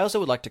could. I also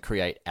would like to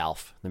create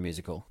Alf, the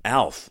musical.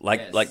 Alf,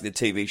 like the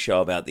TV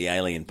show about the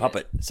alien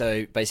puppet. Yeah.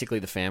 So basically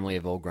the family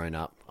have all grown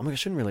up. Oh my God, I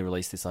shouldn't really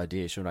release this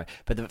idea, should I?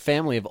 But the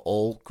family have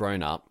all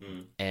grown up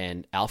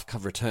and Alf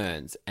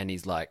returns and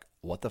he's like,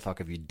 what the fuck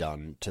have you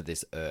done to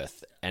this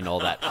earth and all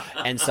that?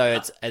 And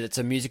so it's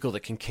a musical that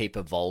can keep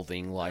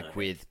evolving, like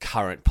with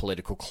current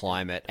political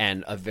climate,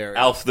 and a very...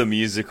 Alf the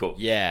musical.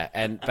 Yeah,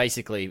 and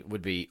basically it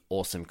would be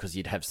awesome because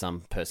you'd have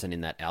some person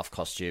in that Alf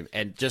costume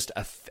and just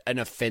an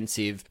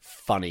offensive,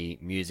 funny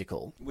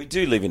musical. We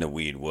do live in a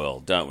weird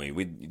world, don't we?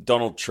 With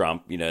Donald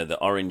Trump, the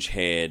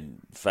orange-haired,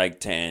 fake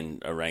tan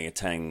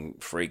orangutan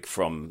freak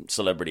from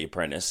Celebrity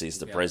Apprentice is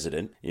the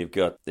president. You've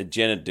got the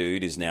Jenner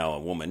dude is now a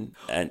woman,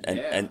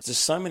 and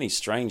just so many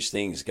strange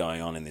things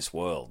going on in this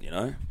world,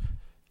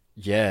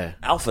 Yeah.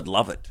 Alf would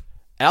love it.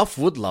 Alf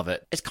would love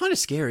it. It's kind of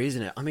scary,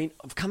 isn't it? I mean,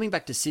 coming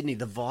back to Sydney,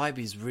 the vibe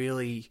is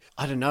really,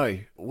 I don't know.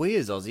 We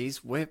as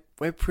Aussies,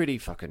 we're pretty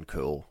fucking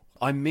cool.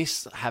 I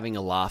miss having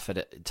a laugh at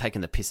it,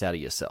 taking the piss out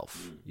of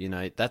yourself.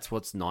 That's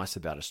what's nice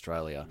about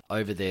Australia.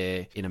 Over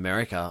there in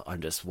America, I'm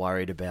just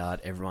worried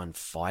about everyone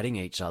fighting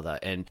each other.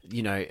 And,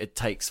 it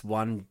takes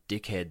one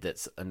dickhead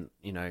that's,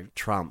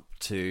 Trump,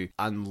 to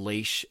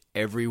unleash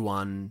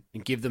everyone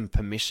and give them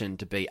permission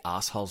to be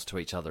assholes to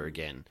each other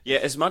again. Yeah,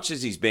 as much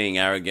as he's being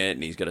arrogant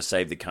and he's got to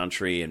save the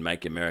country and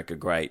make America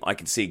great, I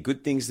can see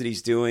good things that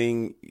he's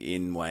doing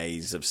in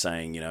ways of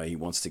saying, he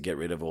wants to get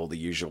rid of all the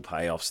usual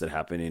payoffs that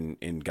happen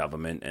in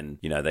government. And,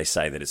 they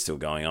say that it's still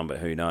going on, but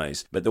who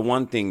knows? But the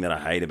one thing that I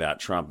hate about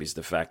Trump is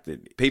the fact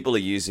that people are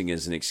using it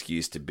as an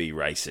excuse to be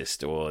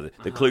racist, or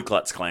the Ku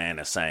Klux Klan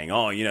are saying,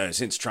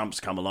 since Trump's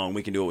come along,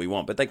 we can do what we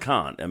want. But they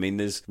can't. I mean,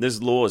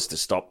 there's laws to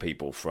stop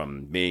people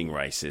from being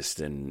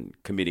racist and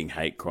committing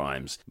hate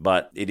crimes,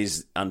 but it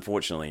is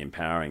unfortunately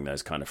empowering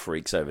those kind of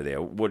freaks over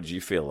there. What did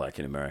you feel like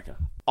in America?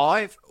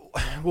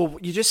 Well,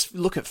 you just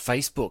look at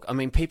Facebook. I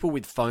mean, people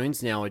with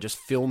phones now are just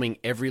filming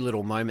every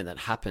little moment that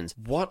happens.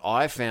 What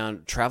I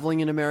found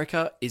traveling in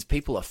America is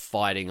people are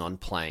fighting on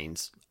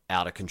planes.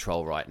 Out of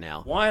control right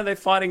now. Why are they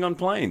fighting on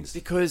planes?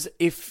 Because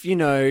if,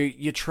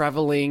 you're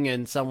traveling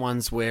and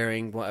someone's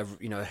wearing, whatever,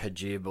 a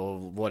hijab or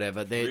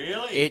whatever,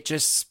 really? It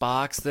just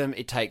sparks them.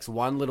 It takes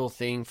one little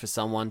thing for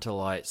someone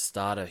to,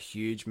 start a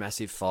huge,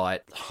 massive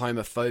fight.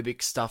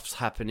 Homophobic stuff's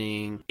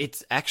happening.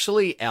 It's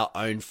actually our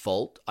own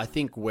fault. I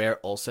think we're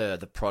also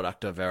the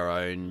product of our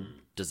own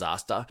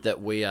disaster, that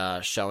we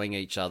are showing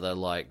each other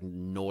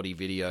naughty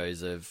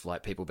videos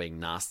of people being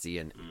nasty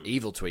and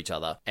evil to each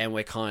other, and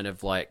we're kind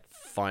of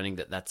finding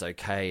that that's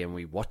okay and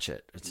we watch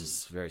it. It's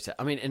just very sad.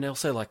 I mean, and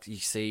also you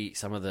see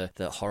some of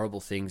the horrible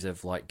things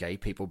of gay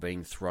people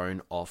being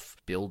thrown off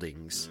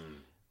buildings.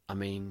 I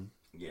mean...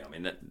 Yeah, I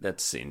mean,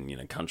 that's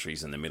in,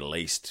 countries in the Middle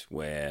East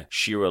where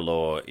Sharia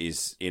law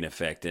is in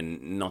effect,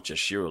 and not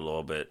just Sharia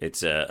law, but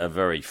it's a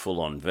very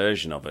full-on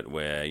version of it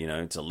where,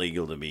 it's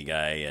illegal to be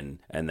gay,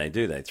 and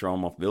they throw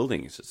them off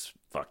buildings.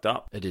 fucked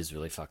up. It is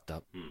really fucked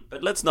up.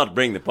 But let's not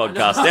bring the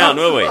podcast down,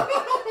 will we?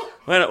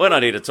 We're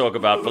not here to talk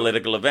about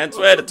political events.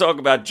 We're here to talk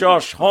about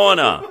Josh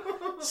Horner,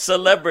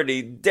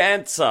 celebrity,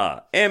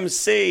 dancer,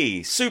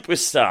 MC,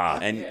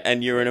 superstar,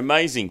 and you're an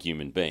amazing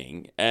human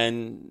being.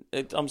 And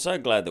I'm so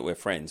glad that we're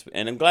friends.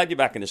 And I'm glad you're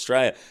back in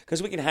Australia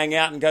because we can hang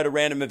out and go to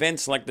random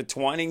events like the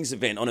Twinings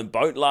event on a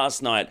boat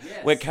last night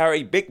where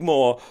Carrie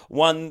Bickmore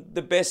won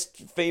the best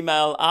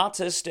female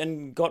artist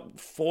and got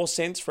 4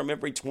 cents from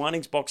every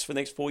Twinings box for the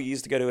next 4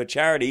 years to go to a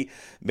charity,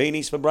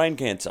 Beanies for Brain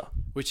Cancer.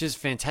 Which is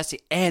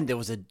fantastic. And there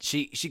was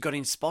she got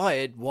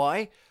inspired.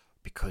 Why?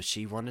 Because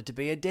she wanted to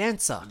be a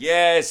dancer.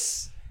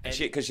 Yes.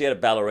 Because she had a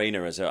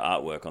ballerina as her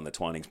artwork on the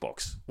Twinings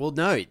box. Well,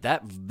 no,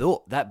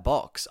 that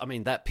box, I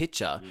mean, that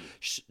picture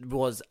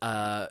was,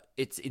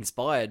 it's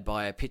inspired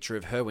by a picture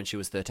of her when she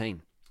was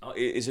 13. Oh,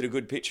 is it a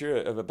good picture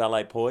of a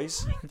ballet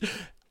poise?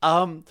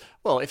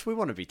 Well, if we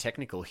want to be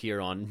technical here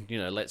on,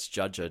 let's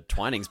judge a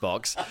Twinings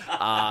box,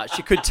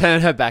 she could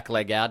turn her back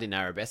leg out in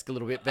arabesque a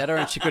little bit better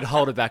and she could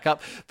hold it back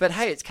up. But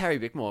hey, it's Carrie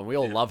Bickmore and we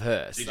all love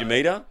her. Did you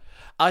meet her?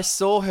 I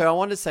saw her. I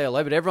wanted to say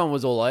hello, but everyone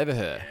was all over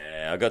her.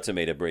 Yeah, I got to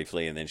meet her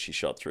briefly and then she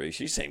shot through.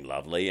 She seemed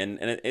lovely and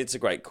it's a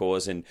great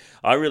cause. And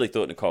I really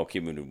thought Nicole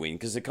Kidman would win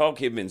because Nicole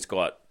Kidman's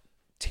got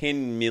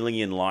 10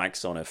 million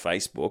likes on her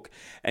Facebook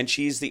and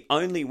she's the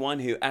only one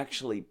who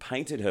actually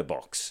painted her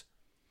box.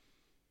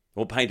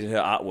 Or painted her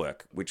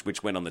artwork,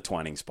 which went on the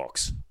Twinings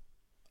box.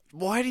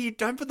 Why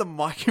don't put the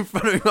mic in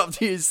front of me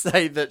after you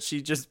say that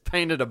she just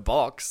painted a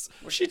box?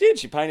 Well, she did.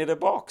 She painted a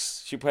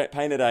box. She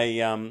painted a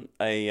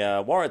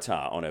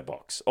Waratah on her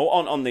box, or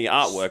on the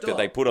artwork that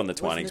they put on the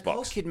Twinings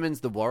box. Nicole Kidman's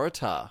the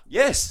Waratah.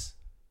 Yes.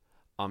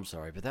 I'm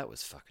sorry, but that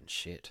was fucking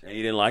shit. And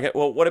you didn't like it?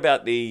 Well, what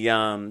about the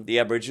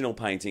Aboriginal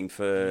painting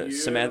for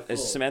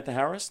Samantha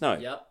Harris? No.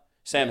 Yep.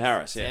 Sam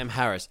Harris. Yeah. Sam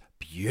Harris,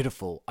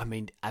 beautiful. I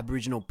mean,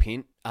 Aboriginal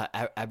print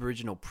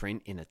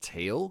in a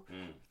teal,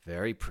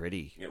 very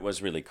pretty. It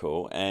was really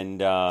cool. And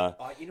you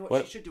know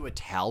what? She should do a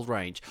towel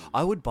range.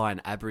 I would buy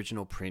an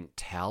Aboriginal print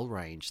towel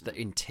range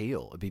in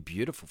teal. It'd be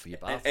beautiful for your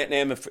bathroom.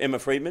 And Emma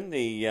Friedman,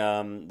 the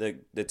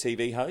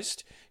TV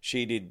host,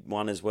 she did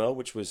one as well,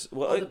 which was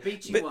the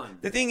beachy one.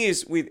 The thing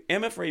is, with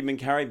Emma Friedman,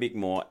 Carrie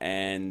Bickmore,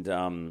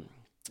 and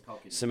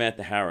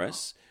Samantha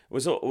Harris.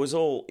 It was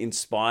all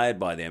inspired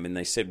by them, and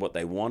they said what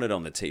they wanted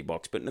on the tea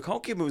box. But Nicole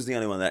Kidman was the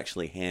only one that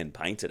actually hand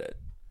painted it.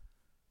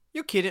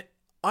 You're kidding?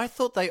 I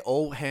thought they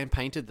all hand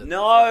painted them.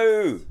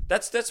 No,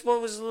 that's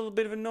what was a little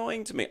bit of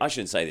annoying to me. I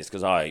shouldn't say this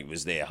because I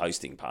was there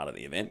hosting part of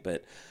the event,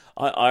 but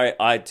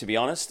I to be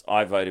honest,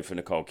 I voted for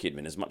Nicole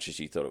Kidman as much as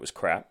you thought it was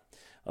crap.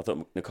 I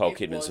thought Nicole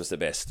Kidman's was the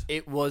best.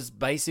 It was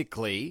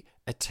basically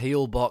a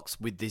teal box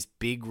with this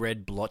big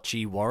red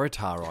blotchy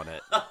Waratah on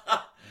it.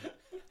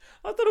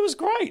 I thought it was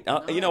great.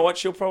 You know what?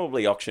 She'll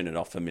probably auction it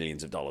off for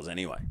millions of dollars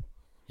anyway.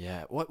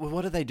 Yeah.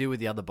 What do they do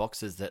with the other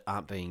boxes that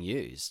aren't being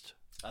used?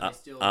 Are they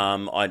still...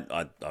 I'm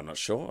not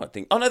sure. I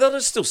think. Oh no, they'll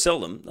still sell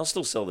them. They'll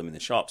still sell them in the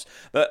shops.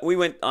 But we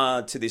went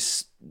to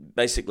this.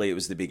 Basically, it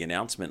was the big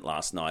announcement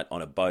last night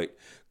on a boat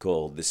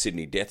called the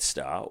Sydney Death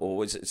Star,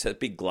 or it's a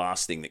big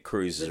glass thing that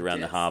cruises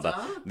around the harbour.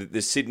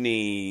 The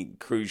Sydney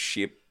cruise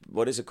ship.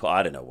 What is it called?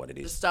 I don't know what it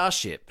is. The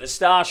Starship. The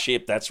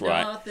Starship, that's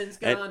right. Nothing's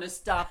gonna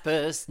stop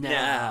us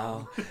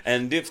now.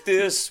 And if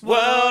this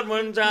world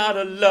runs out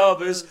of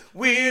lovers,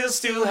 we'll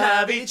still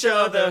have each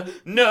other.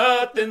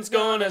 Nothing's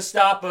gonna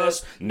stop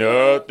us.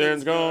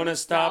 Nothing's gonna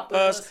stop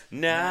us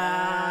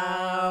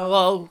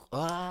now.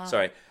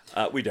 Sorry,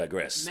 we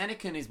digress.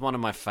 Mannequin is one of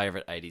my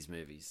favourite 80s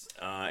movies.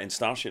 And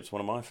Starship's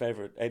one of my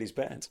favourite 80s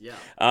bands.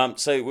 Yeah.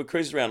 So we're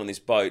cruising around on this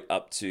boat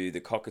up to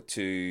the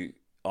Cockatoo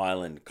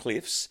Island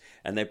cliffs,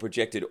 and they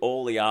projected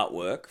all the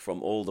artwork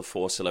from all the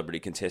 4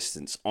 celebrity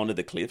contestants onto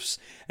the cliffs,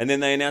 and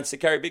then they announced that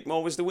Carrie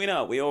Bickmore was the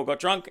winner. We all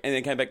got drunk and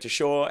then came back to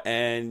shore,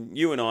 and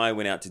you and I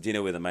went out to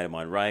dinner with a mate of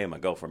mine, Ray, and my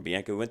girlfriend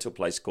Bianca. We went to a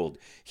place called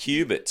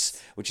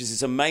Hubert's, which is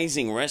this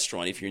amazing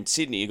restaurant. If you're in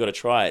Sydney, you've got to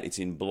try it. It's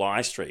in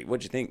Bligh Street.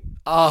 What'd you think?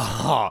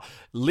 Oh,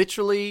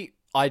 literally,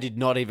 I did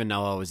not even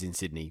know I was in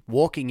Sydney.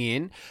 Walking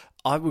in,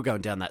 I was going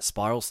down that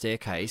spiral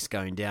staircase,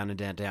 going down and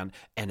down, down,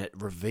 and it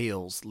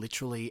reveals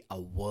literally a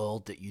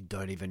world that you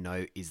don't even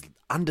know is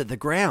under the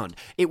ground.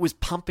 It was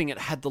pumping. It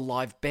had the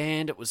live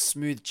band. It was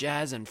smooth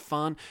jazz and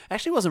fun. It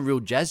actually wasn't real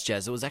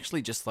jazz. It was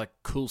actually just like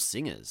cool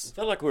singers. I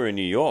felt like we were in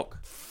New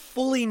York.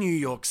 Fully New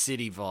York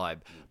City vibe.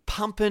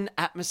 Pumping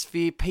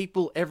atmosphere,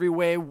 people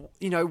everywhere,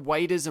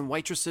 waiters and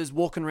waitresses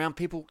walking around,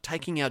 people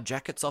taking our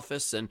jackets off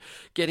us and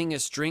getting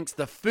us drinks.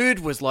 The food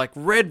was like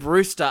Red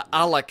Rooster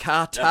a la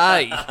carte.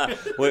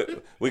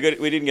 we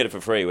didn't get it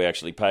for free. We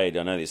actually paid.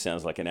 I know this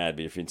sounds like an ad,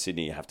 but if you're in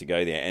Sydney, you have to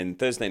go there. And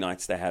Thursday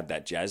nights, they have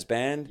that jazz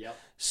band. Yep.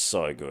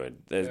 So good.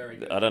 Very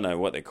good. I don't know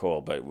what they're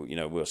called, but we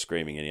were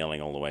screaming and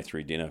yelling all the way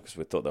through dinner because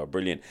we thought they were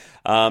brilliant.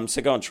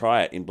 So go and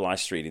try it in Bligh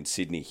Street in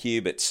Sydney,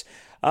 Hubert's.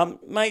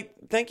 Mate,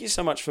 thank you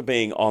so much for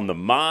being on the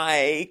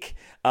mic.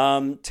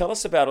 Tell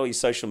us about all your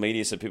social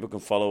media so people can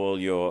follow all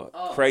your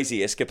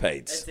crazy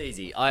escapades. It's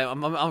easy.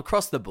 I'm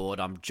across the board.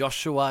 I'm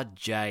Joshua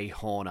J.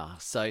 Horner.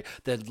 So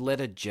the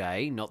letter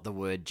J, not the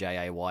word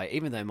J-A-Y,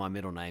 even though my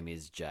middle name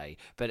is J.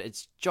 But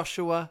it's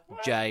Joshua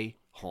J.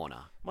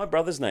 Horner. My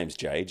brother's name's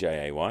Jay,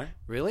 J-A-Y.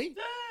 Really?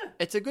 Yeah.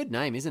 It's a good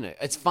name, isn't it?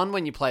 It's fun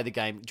when you play the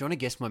game. Do you want to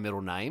guess my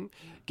middle name?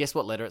 Guess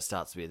what letter it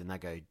starts with? And they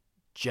go,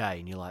 J.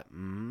 And you're like,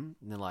 And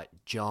they're like,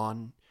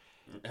 John.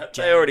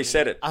 They already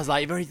said it. I was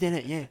like, you've already done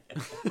it, yeah.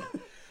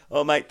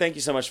 Oh, mate, thank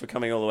you so much for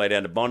coming all the way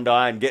down to Bondi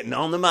and getting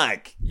on the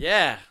mic.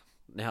 Yeah.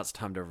 Now it's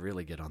time to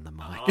really get on the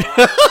mic.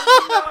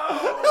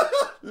 Oh,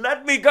 no.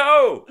 Let me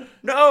go.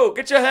 No,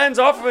 get your hands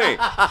off me.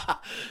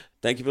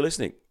 Thank you for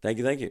listening. Thank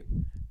you.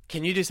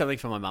 Can you do something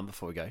for my mum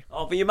before we go?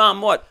 Oh, for your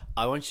mum, what?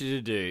 I want you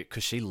to do,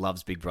 because she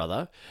loves Big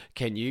Brother,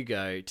 can you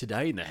go,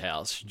 today in the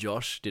house,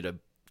 Josh did a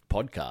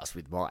podcast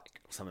with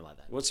Mike, or something like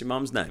that. What's your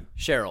mum's name?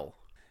 Cheryl.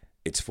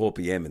 It's 4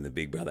 p.m. in the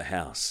Big Brother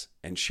house,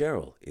 and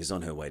Cheryl is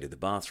on her way to the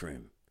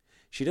bathroom.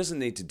 She doesn't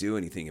need to do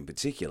anything in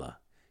particular.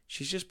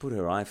 She's just put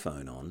her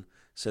iPhone on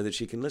so that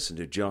she can listen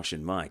to Josh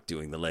and Mike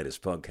doing the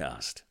latest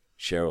podcast.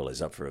 Cheryl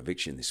is up for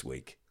eviction this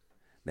week.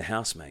 The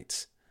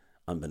housemates,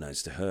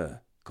 unbeknownst to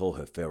her, call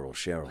her Feral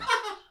Cheryl.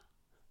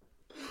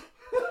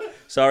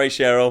 Sorry,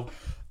 Cheryl.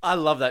 I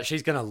love that.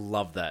 She's going to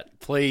love that.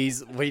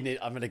 Please, I'm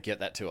going to get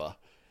that to her.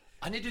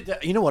 I need to do,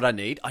 you know what I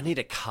need? I need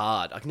a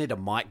card. I need a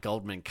Mike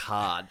Goldman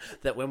card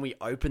that when we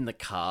open the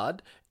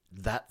card,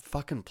 that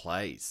fucking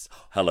plays.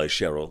 Hello,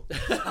 Cheryl.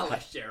 Hello,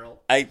 Cheryl.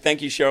 Hey,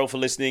 thank you, Cheryl, for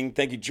listening.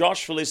 Thank you,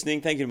 Josh, for listening.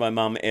 Thank you to my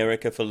mum,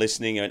 Erica, for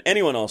listening. And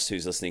anyone else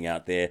who's listening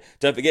out there,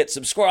 don't forget,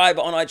 subscribe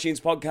on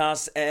iTunes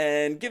Podcasts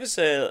and give us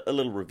a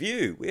little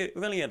review. We've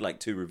only had like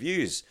 2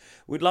 reviews.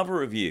 We'd love a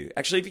review.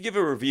 Actually, if you give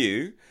a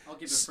review,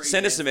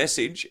 send us a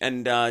message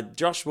and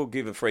Josh will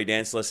give a free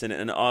dance lesson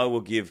and I will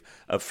give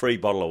a free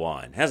bottle of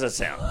wine. How's that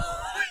sound?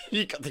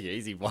 You got the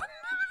easy one.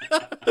 All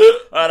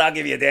right, I'll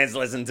give you a dance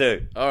lesson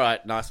too. All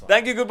right, nice one.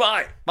 Thank you,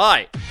 goodbye.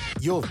 Bye.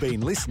 You've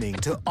been listening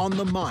to On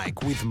the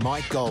Mic with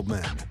Mike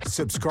Goldman.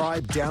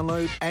 Subscribe,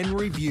 download and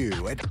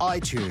review at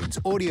iTunes,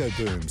 Audio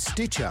Boom,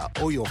 Stitcher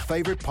or your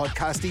favourite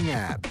podcasting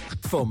app.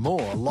 For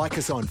more, like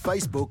us on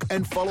Facebook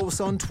and follow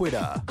us on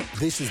Twitter.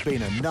 This has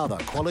been another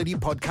quality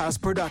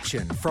podcast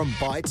production from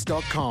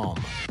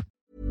Bytes.com.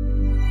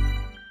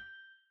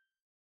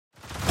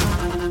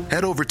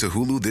 Head over to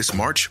Hulu this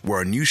March, where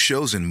our new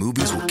shows and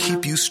movies will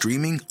keep you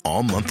streaming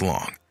all month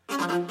long.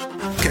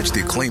 Catch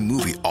the acclaimed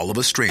movie All of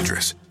Us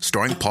Strangers,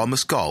 starring Paul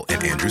Mescal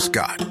and Andrew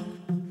Scott.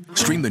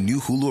 Stream the new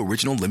Hulu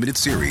original limited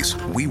series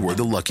We Were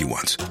the Lucky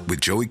Ones with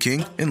Joey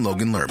King and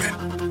Logan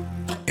Lerman.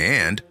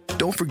 And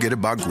don't forget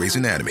about Grey's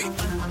Anatomy.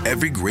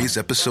 Every Grey's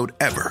episode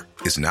ever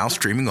is now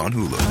streaming on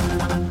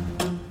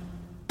Hulu.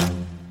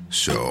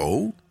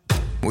 So,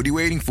 what are you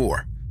waiting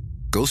for?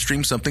 Go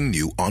stream something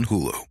new on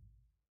Hulu.